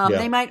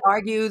 They might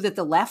argue that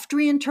the left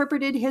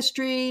reinterpreted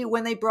history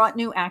when they brought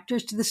new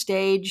actors to the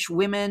stage,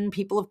 women,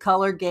 people of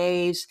color,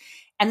 gays,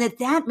 and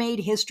that made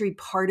history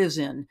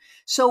partisan.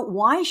 So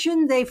why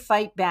shouldn't they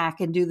fight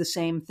back and do the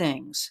same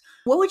things?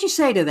 What would you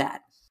say to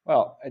that?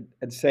 Well,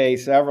 I'd say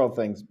several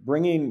things.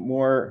 Bringing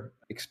more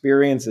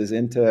experiences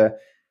into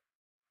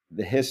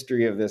the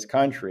history of this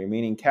country,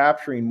 meaning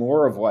capturing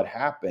more of what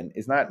happened,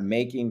 is not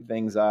making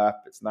things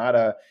up. It's not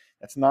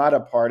a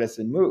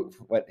partisan move.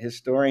 What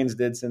historians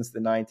did since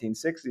the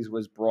 1960s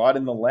was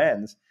broaden the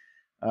lens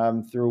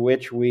through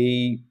which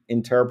we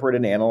interpret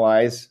and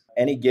analyze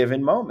any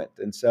given moment.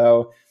 And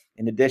so,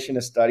 in addition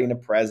to studying a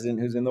president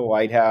who's in the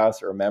White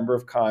House or a member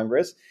of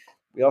Congress,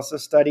 we also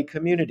study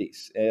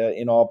communities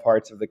in all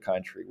parts of the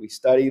country. We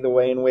study the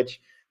way in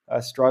which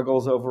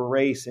struggles over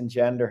race and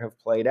gender have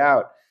played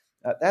out.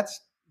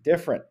 That's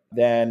different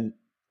than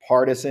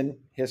partisan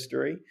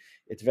history.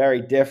 It's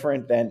very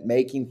different than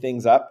making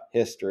things up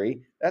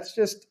history. That's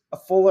just a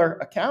fuller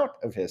account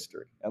of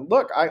history. And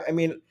look, I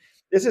mean,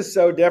 This is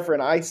so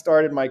different. I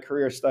started my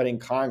career studying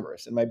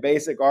Congress, and my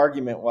basic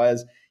argument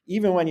was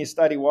even when you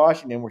study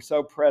Washington, we're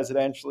so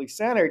presidentially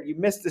centered, you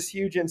miss this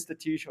huge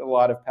institution with a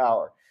lot of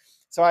power.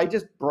 So I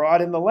just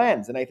broadened the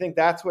lens, and I think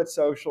that's what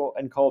social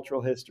and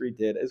cultural history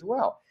did as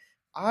well.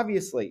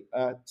 Obviously,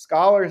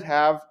 scholars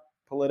have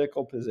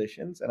political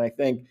positions, and I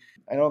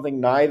don't think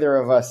neither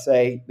of us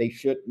say they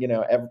should,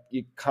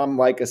 you come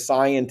like a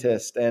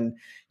scientist and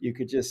you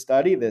could just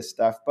study this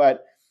stuff,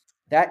 but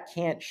that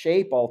can't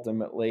shape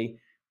ultimately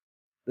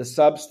the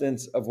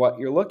substance of what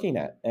you're looking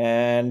at.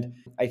 And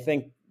I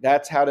think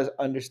that's how to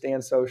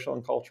understand social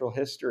and cultural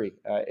history.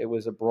 It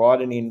was a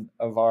broadening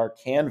of our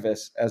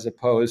canvas as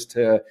opposed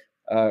to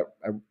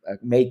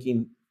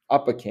making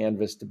up a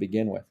canvas to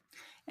begin with.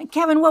 And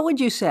Kevin, what would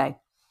you say?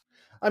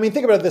 I mean,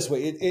 think about it this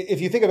way. If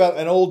you think about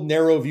an old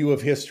narrow view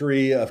of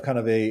history, of kind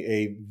of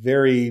a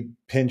very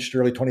pinched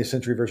early 20th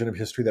century version of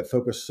history that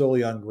focused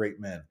solely on great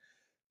men,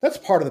 that's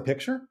part of the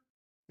picture.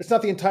 It's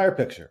not the entire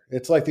picture.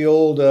 It's like the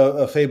old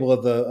fable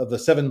of the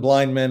seven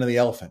blind men and the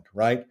elephant,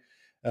 right?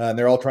 And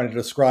they're all trying to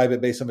describe it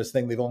based on this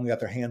thing they've only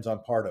got their hands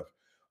on part of.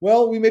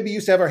 Well, we maybe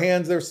used to have our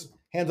hands, there's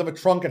hands on the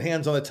trunk and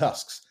hands on the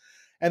tusks.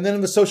 And then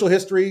in the social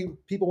history,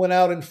 people went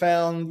out and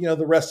found,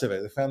 the rest of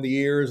it. They found the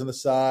ears and the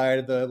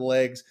side, the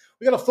legs.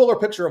 We got a fuller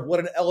picture of what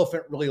an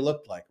elephant really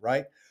looked like,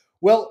 right?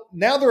 Well,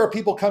 now there are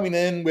people coming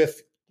in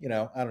with,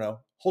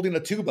 holding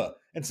a tuba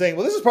and saying,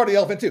 well, this is part of the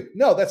elephant too.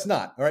 No, that's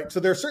not. All right. So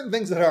there are certain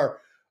things that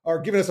are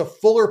giving us a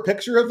fuller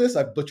picture of this.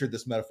 I've butchered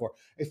this metaphor,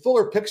 a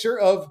fuller picture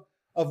of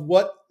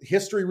what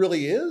history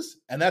really is.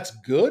 And that's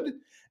good.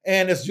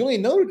 And as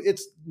Julian noted,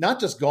 it's not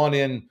just gone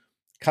in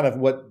kind of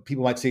what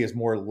people might say is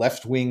more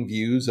left-wing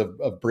views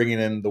of bringing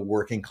in the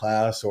working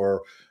class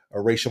or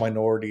racial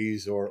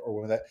minorities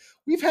or that.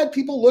 We've had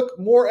people look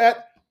more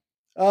at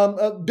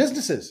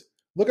businesses,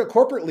 look at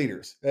corporate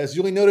leaders. As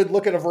Julie noted,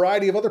 look at a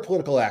variety of other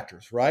political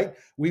actors, right?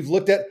 We've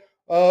looked at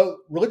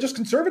religious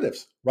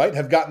conservatives, right,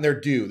 have gotten their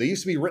due. They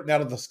used to be written out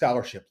of the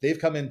scholarship. They've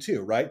come in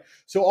too, right?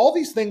 So all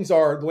these things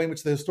are the way in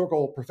which the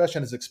historical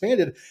profession has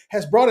expanded,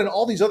 has brought in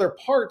all these other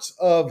parts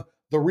of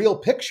the real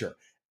picture.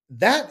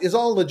 That is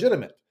all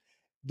legitimate.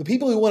 The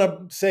people who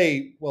want to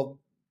say, well,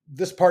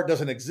 this part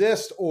doesn't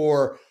exist,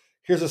 or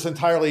here's this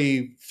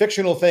entirely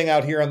fictional thing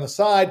out here on the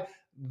side,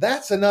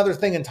 that's another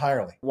thing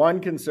entirely. One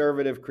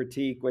conservative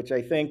critique, which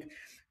I think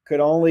could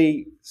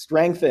only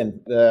strengthen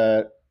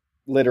the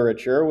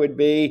literature, would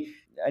be,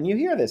 and you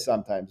hear this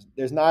sometimes,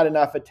 there's not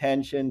enough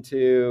attention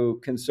to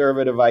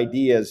conservative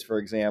ideas, for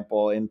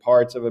example, in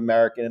parts of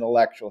American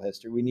intellectual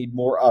history. We need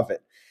more of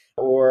it.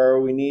 Or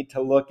we need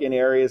to look in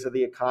areas of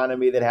the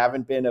economy that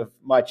haven't been of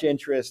much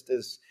interest,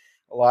 as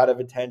a lot of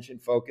attention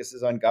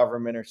focuses on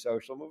government or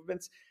social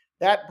movements.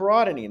 That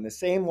broadening, the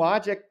same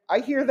logic,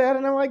 I hear that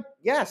and I'm like,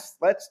 yes,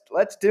 let's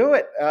do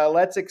it.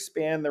 Let's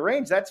expand the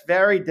range. That's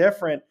very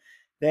different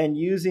than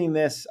using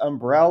this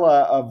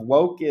umbrella of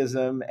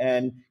wokeism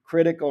and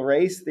critical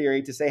race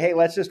theory to say, hey,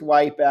 let's just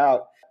wipe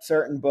out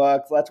certain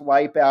books. Let's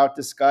wipe out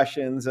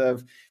discussions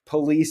of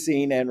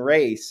policing and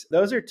race.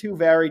 Those are two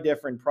very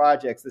different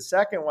projects. The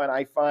second one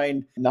I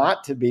find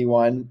not to be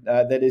one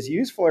that is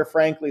useful or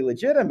frankly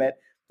legitimate.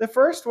 The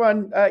first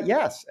one,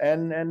 yes,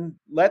 and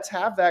let's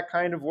have that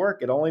kind of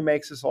work. It only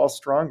makes us all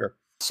stronger.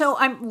 So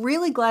I'm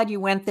really glad you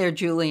went there,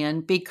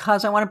 Julian,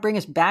 because I want to bring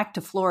us back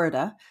to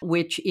Florida,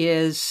 which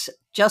is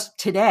just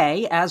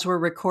today, as we're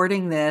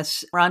recording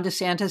this, Ron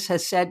DeSantis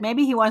has said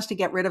maybe he wants to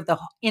get rid of the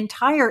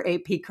entire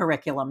AP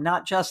curriculum,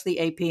 not just the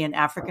AP in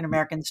African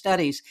American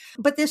studies.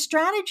 But this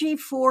strategy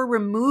for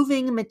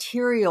removing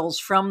materials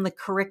from the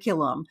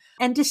curriculum,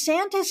 and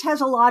DeSantis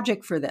has a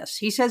logic for this.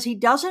 He says he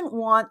doesn't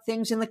want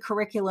things in the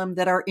curriculum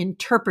that are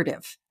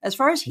interpretive. As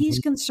far as he's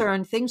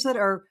concerned, things that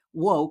are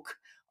woke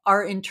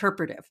are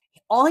interpretive.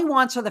 All he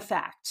wants are the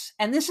facts.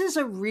 And this is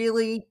a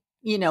really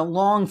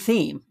long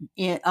theme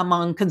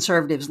among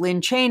conservatives.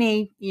 Lynn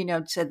Cheney,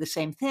 said the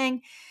same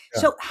thing.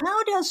 Yeah. So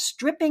how does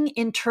stripping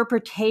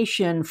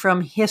interpretation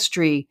from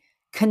history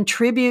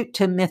contribute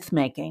to myth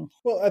making?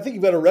 Well, I think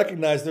you've got to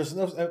recognize there's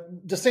no,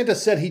 DeSantis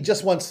said he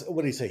just wants,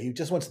 what did he say? He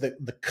just wants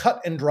the cut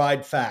and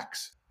dried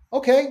facts.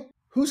 Okay.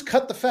 Who's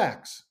cut the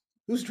facts?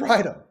 Who's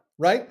dried them?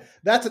 Right?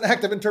 That's an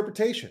act of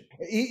interpretation.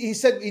 He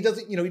said he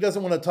doesn't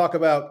want to talk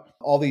about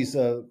all these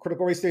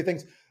critical race theory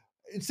things.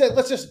 Instead,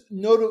 let's just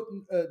note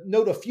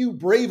a few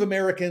brave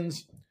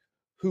Americans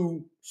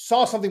who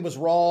saw something was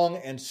wrong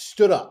and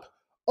stood up.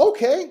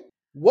 Okay,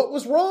 what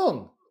was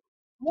wrong?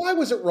 Why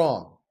was it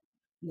wrong?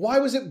 Why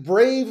was it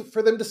brave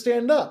for them to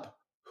stand up?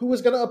 Who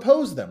was going to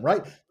oppose them,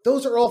 right?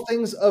 Those are all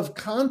things of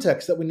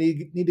context that we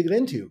need to get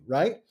into,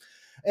 right?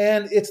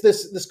 And it's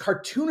this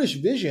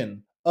cartoonish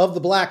vision of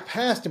the Black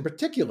past in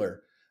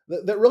particular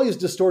that really is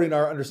distorting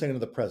our understanding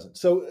of the present.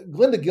 So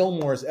Glenda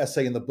Gilmore's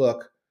essay in the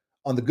book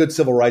on the good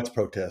civil rights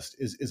protest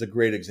is a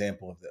great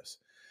example of this.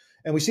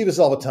 And we see this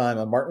all the time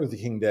on Martin Luther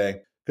King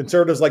Day.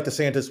 Conservatives like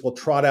DeSantis will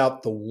trot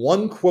out the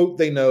one quote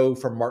they know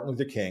from Martin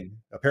Luther King,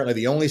 apparently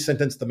the only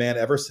sentence the man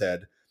ever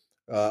said,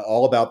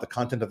 all about the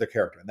content of their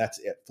character. And that's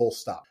it, full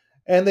stop.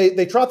 And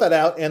they trot that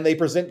out and they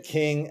present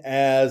King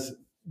as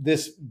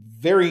this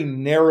very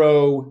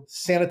narrow,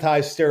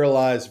 sanitized,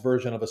 sterilized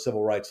version of a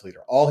civil rights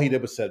leader. All he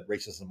did was said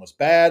racism was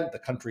bad. The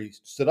country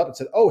stood up and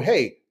said, oh,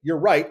 hey, you're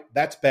right.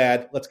 That's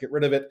bad. Let's get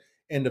rid of it.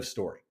 End of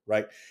story,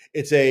 right?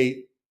 It's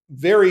a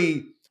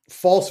very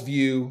false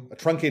view, a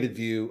truncated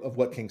view of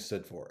what King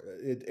stood for.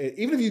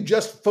 Even if you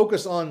just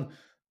focus on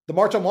the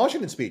March on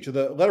Washington speech or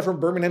the letter from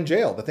Birmingham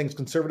jail, the things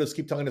conservatives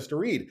keep telling us to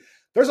read,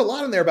 there's a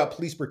lot in there about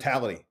police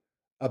brutality,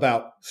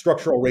 about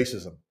structural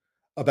racism,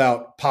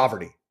 about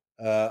poverty,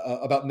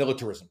 about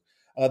militarism.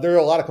 There are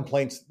a lot of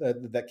complaints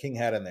that King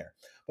had in there.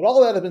 But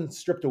all of that has been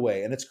stripped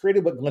away, and it's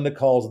created what Glenda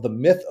calls the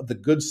myth of the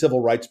good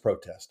civil rights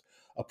protest,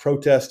 a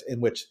protest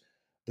in which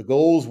the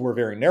goals were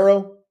very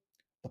narrow,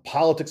 the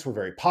politics were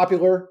very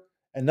popular,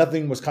 and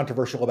nothing was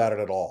controversial about it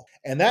at all.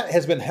 And that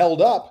has been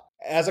held up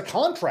as a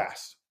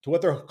contrast to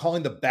what they're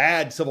calling the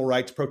bad civil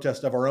rights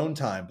protest of our own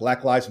time,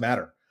 Black Lives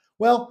Matter.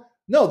 Well,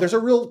 no, there's a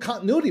real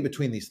continuity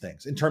between these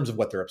things in terms of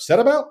what they're upset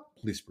about: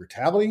 police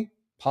brutality,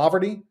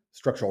 poverty,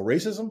 structural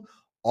racism,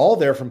 all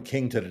there from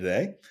King to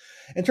today.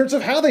 In terms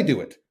of how they do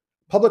it: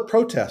 public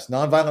protest,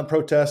 nonviolent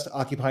protest,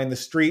 occupying the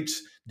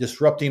streets,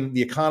 disrupting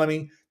the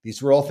economy.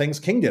 These were all things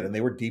King did, and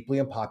they were deeply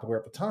unpopular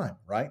at the time,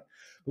 right?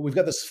 But we've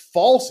got this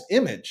false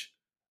image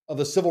of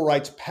the civil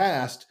rights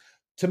past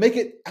to make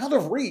it out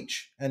of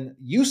reach and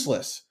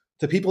useless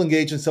to people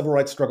engaged in civil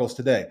rights struggles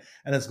today.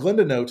 And as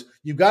Glenda notes,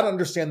 you've got to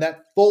understand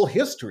that full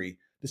history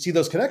to see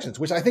those connections,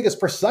 which I think is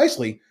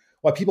precisely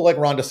why people like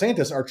Ron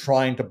DeSantis are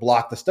trying to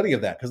block the study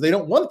of that, because they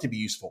don't want it to be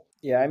useful.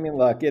 Yeah, I mean,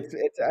 look,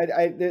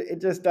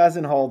 it just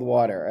doesn't hold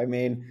water. I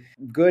mean,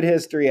 good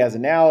history has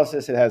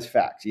analysis, it has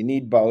facts. You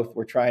need both.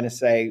 We're trying to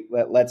say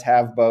let's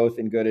have both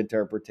in good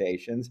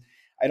interpretations.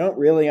 I don't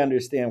really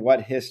understand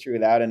what history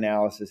without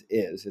analysis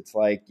is. It's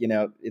like,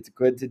 it's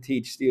good to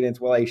teach students,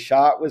 well, a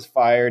shot was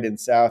fired in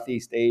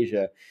Southeast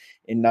Asia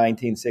in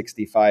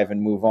 1965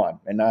 and move on,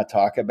 and not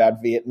talk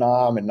about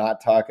Vietnam, and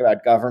not talk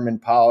about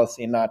government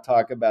policy, and not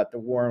talk about the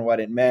war and what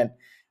it meant.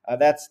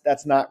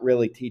 That's not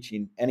really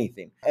teaching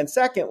anything. And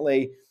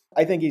secondly,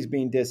 I think he's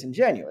being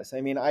disingenuous. I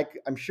mean,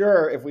 I'm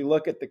sure if we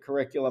look at the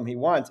curriculum he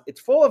wants,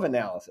 it's full of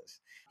analysis.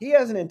 He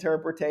has an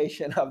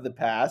interpretation of the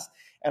past,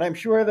 and I'm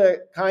sure the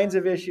kinds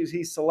of issues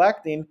he's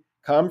selecting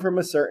come from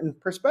a certain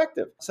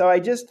perspective. So I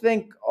just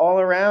think all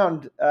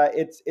around,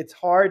 it's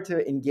hard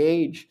to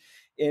engage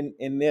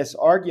in this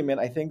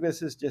argument. I think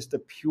this is just a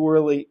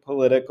purely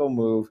political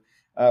move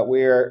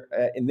where,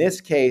 in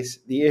this case,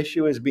 the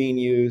issue is being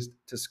used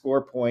to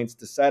score points,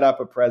 to set up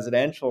a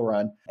presidential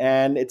run.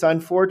 And it's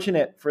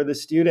unfortunate for the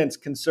students,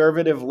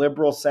 conservative,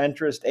 liberal,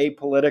 centrist,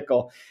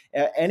 apolitical,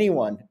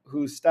 anyone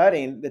who's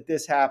studying, that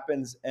this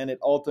happens and it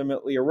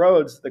ultimately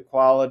erodes the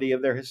quality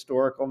of their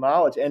historical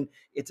knowledge. And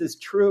it's as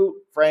true,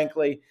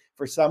 frankly,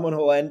 for someone who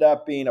will end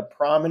up being a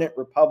prominent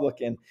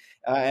Republican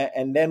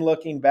and then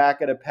looking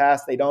back at a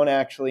past they don't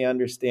actually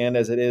understand,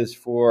 as it is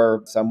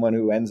for someone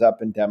who ends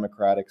up in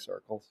Democratic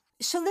circles.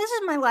 So this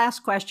is my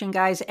last question,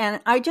 guys.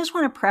 And I just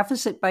want to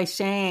preface it by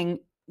saying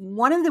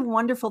one of the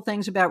wonderful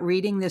things about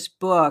reading this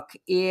book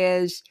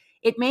is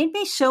it made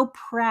me so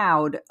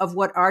proud of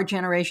what our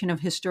generation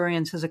of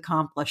historians has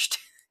accomplished.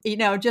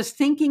 Just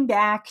thinking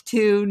back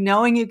to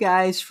knowing you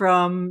guys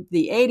from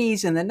the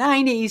 80s and the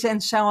 90s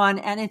and so on.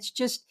 And it's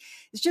just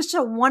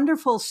a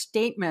wonderful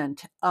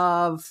statement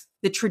of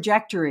the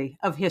trajectory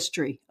of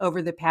history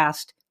over the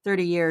past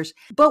 30 years.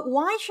 But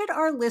why should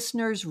our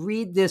listeners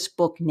read this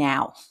book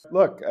now?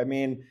 Look, I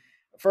mean,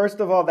 first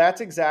of all,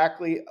 that's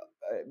exactly,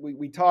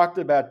 we talked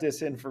about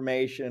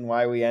disinformation,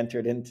 why we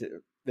entered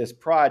into this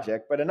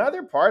project. But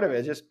another part of it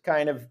is just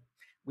kind of,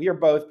 we are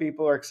both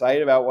people who are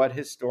excited about what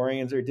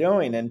historians are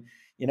doing. And,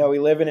 we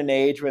live in an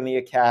age when the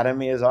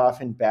academy is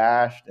often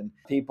bashed and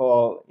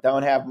people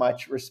don't have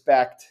much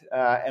respect.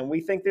 And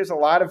we think there's a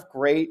lot of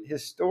great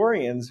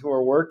historians who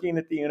are working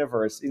at the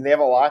university, and they have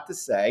a lot to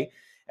say,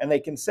 and they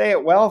can say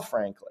it well,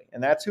 frankly.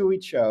 And that's who we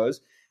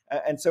chose.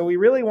 And so we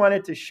really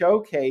wanted to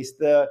showcase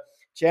the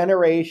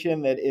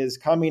generation that is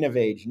coming of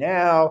age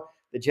now,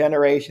 the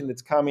generation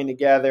that's coming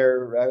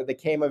together, that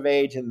came of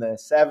age in the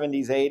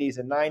 70s, 80s,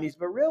 and 90s,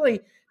 but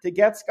really to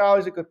get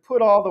scholars who could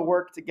put all the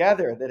work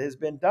together that has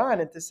been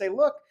done and to say,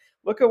 look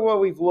at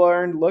what we've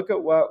learned, look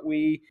at what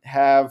we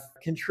have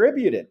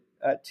contributed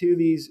to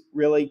these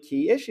really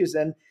key issues.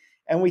 And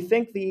we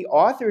think the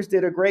authors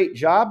did a great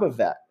job of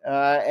that.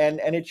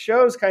 And it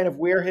shows kind of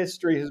where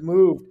history has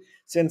moved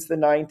since the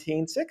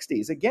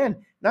 1960s. Again,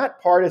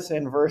 not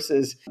partisan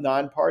versus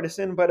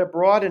nonpartisan, but a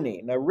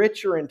broadening, a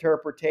richer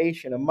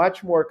interpretation, a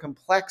much more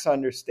complex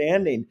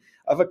understanding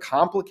of a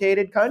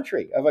complicated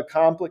country, of a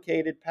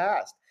complicated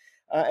past.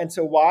 And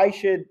so why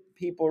should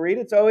people read?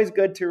 It's always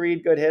good to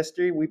read good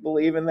history. We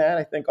believe in that.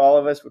 I think all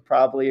of us would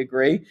probably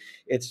agree.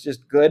 It's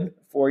just good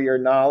for your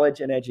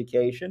knowledge and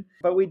education.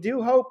 But we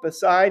do hope,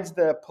 besides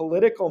the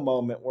political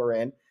moment we're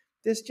in,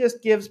 this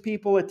just gives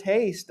people a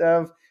taste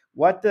of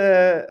what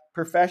the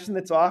profession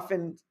that's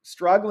often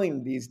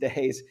struggling these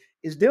days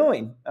is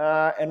doing,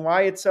 and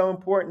why it's so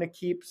important to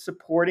keep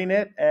supporting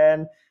it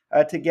and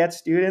to get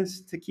students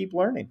to keep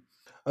learning.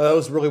 That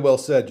was really well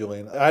said,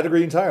 Julian. I'd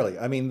agree entirely.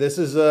 I mean, this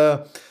is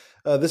a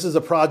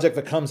project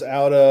that comes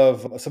out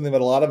of something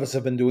that a lot of us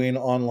have been doing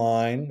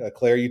online,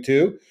 Claire, you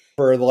too,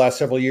 for the last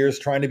several years,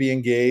 trying to be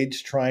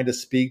engaged, trying to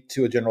speak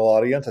to a general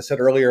audience. I said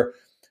earlier,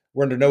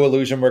 we're under no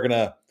illusion we're going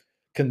to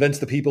convince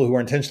the people who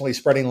are intentionally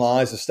spreading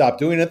lies to stop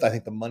doing it. I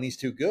think the money's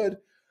too good.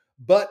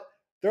 But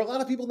there are a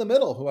lot of people in the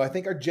middle who I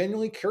think are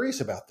genuinely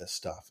curious about this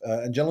stuff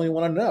and genuinely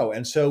want to know.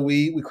 And so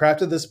we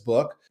crafted this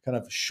book, kind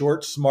of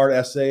short, smart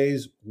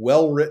essays,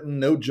 well-written,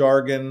 no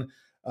jargon.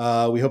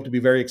 We hope to be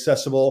very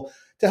accessible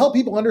to help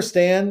people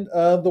understand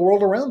the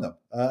world around them.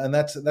 And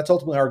that's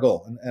ultimately our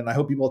goal. And I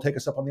hope people will take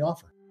us up on the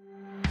offer.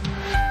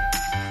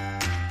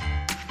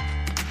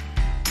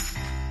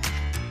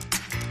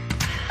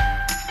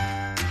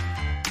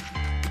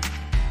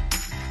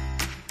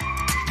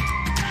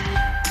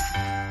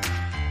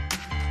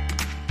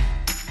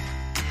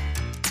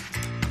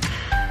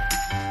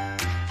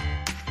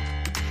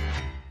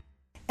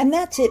 And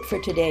that's it for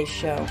today's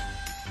show.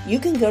 You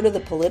can go to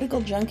the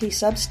Political Junkie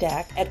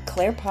Substack at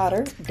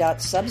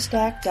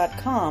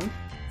clairepotter.substack.com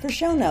for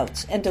show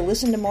notes and to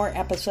listen to more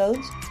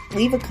episodes,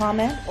 leave a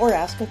comment, or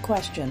ask a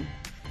question.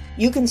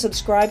 You can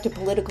subscribe to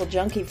Political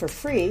Junkie for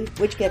free,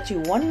 which gets you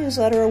one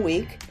newsletter a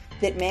week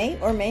that may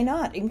or may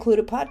not include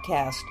a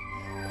podcast.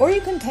 Or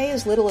you can pay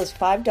as little as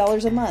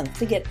 $5 a month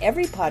to get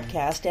every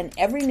podcast and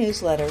every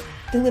newsletter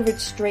delivered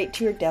straight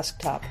to your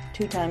desktop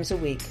 2 times a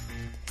week.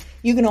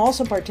 You can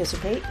also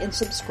participate in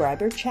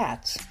subscriber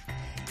chats.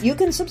 You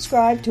can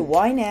subscribe to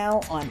Why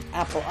Now on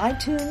Apple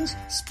iTunes,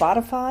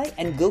 Spotify,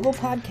 and Google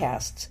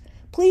Podcasts.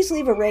 Please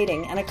leave a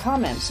rating and a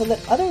comment so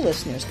that other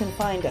listeners can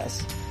find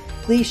us.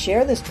 Please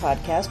share this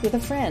podcast with a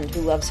friend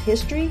who loves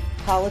history,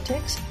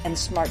 politics, and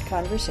smart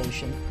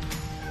conversation.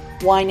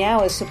 Why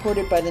Now is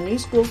supported by the New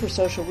School for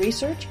Social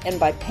Research and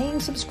by paying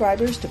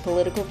subscribers to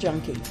Political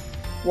Junkie.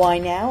 Why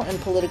Now and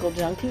Political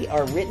Junkie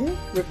are written,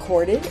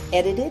 recorded,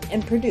 edited,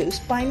 and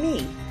produced by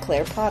me,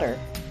 Claire Potter.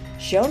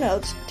 Show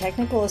notes,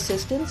 technical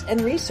assistance,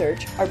 and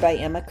research are by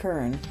Emma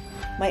Kern.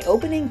 My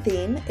opening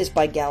theme is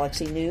by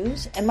Galaxy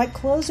News, and my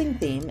closing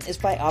theme is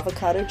by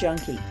Avocado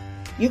Junkie.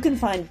 You can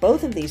find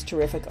both of these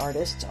terrific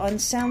artists on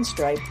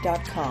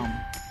soundstripe.com.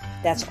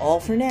 That's all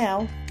for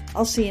now.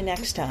 I'll see you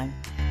next time.